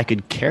thing I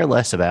could care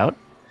less about,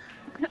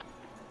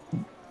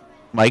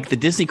 Mike, the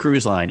Disney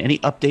Cruise Line. Any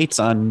updates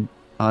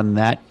on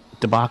that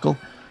debacle?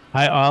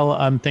 All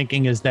I'm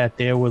thinking is that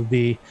there will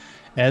be,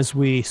 as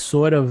we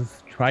sort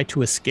of try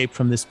to escape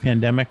from this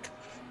pandemic,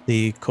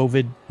 the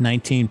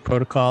COVID-19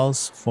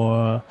 protocols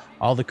for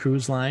all the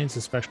cruise lines,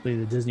 especially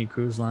the Disney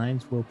cruise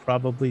lines, will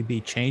probably be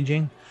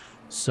changing.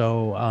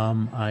 So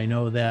I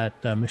know that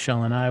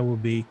Michelle and I will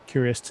be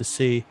curious to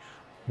see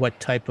what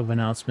type of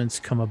announcements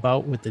come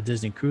about with the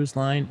Disney Cruise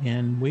Line,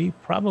 and we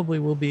probably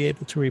will be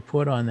able to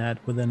report on that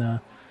within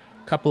a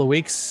couple of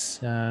weeks,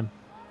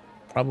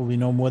 probably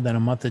no more than a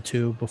month or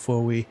two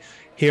before we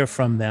hear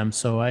from them.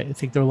 So I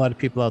think there are a lot of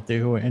people out there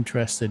who are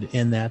interested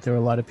in that. There are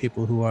a lot of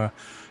people who are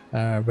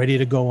ready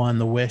to go on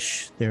the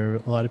Wish. There are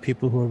a lot of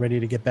people who are ready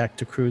to get back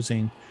to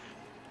cruising.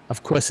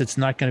 Of course, it's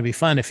not going to be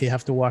fun if you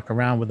have to walk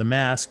around with a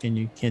mask and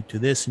you can't do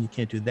this and you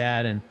can't do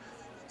that. And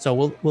so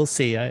we'll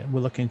see. We're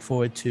looking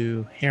forward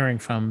to hearing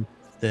from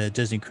the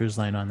Disney Cruise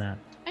Line on that.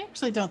 I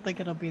actually don't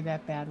think it'll be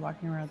that bad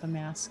walking around with a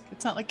mask.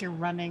 It's not like you're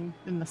running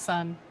in the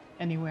sun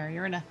anywhere.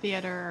 You're in a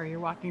theater or you're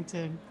walking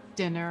to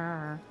dinner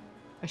or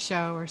a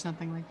show or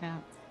something like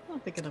that. I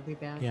don't think it'll be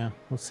bad. Yeah,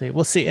 we'll see.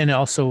 We'll see. And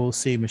also we'll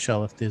see,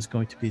 Michelle, if there's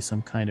going to be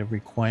some kind of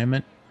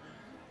requirement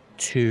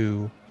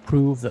to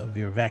prove of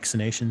your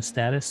vaccination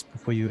status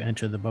before you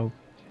enter the boat.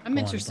 I'm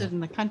interested in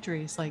the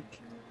countries,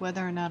 like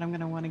whether or not I'm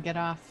going to want to get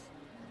off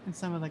in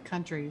some of the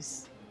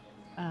countries.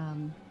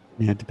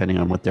 Yeah, depending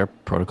on what their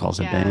protocols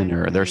have been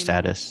or their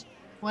status.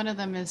 One of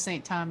them is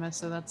St. Thomas,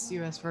 so that's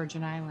U.S.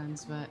 Virgin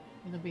Islands, but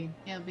it'll be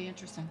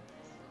interesting.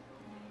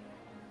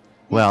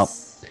 Well,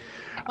 Yes.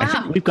 I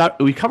think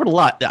we covered a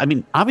lot. I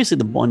mean, obviously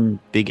the one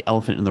big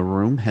elephant in the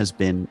room has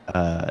been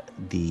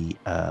the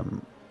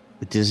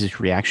Disney's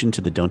reaction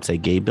to the Don't Say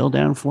Gay bill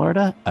down in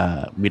Florida.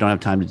 We don't have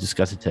time to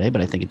discuss it today,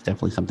 but I think it's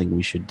definitely something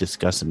we should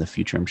discuss in the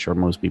future. I'm sure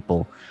most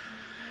people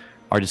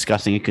are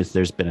discussing it because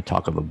there's been a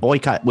talk of a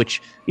boycott,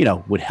 which,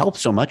 would help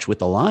so much with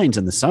the lines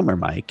in the summer,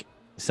 Mike.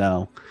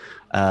 So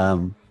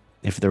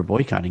if they're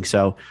boycotting.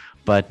 So,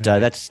 but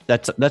that's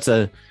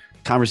a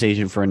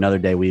conversation for another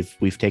day.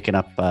 We've taken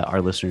up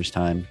our listeners'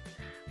 time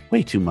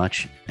way too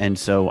much. And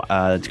so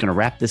it's going to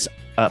wrap this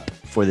up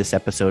for this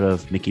episode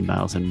of Mickey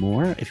Miles and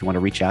More. If you want to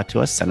reach out to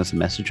us, send us a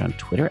message on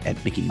Twitter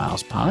at Mickey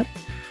Miles Pod.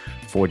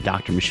 For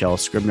Dr. Michelle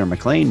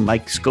Scribner-McLean,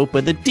 Mike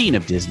Scopa, the Dean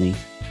of Disney,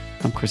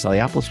 I'm Chris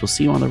Eliopoulos. We'll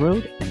see you on the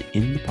road and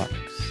in the parks.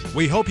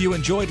 We hope you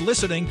enjoyed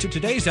listening to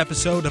today's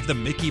episode of the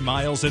Mickey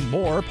Miles and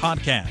More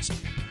podcast.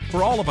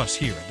 For all of us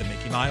here at the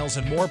Mickey Miles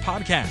and More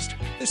podcast,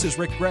 this is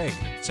Rick Gray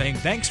saying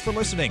thanks for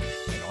listening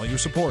and all your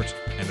support.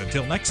 And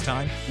until next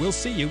time, we'll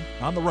see you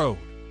on the road.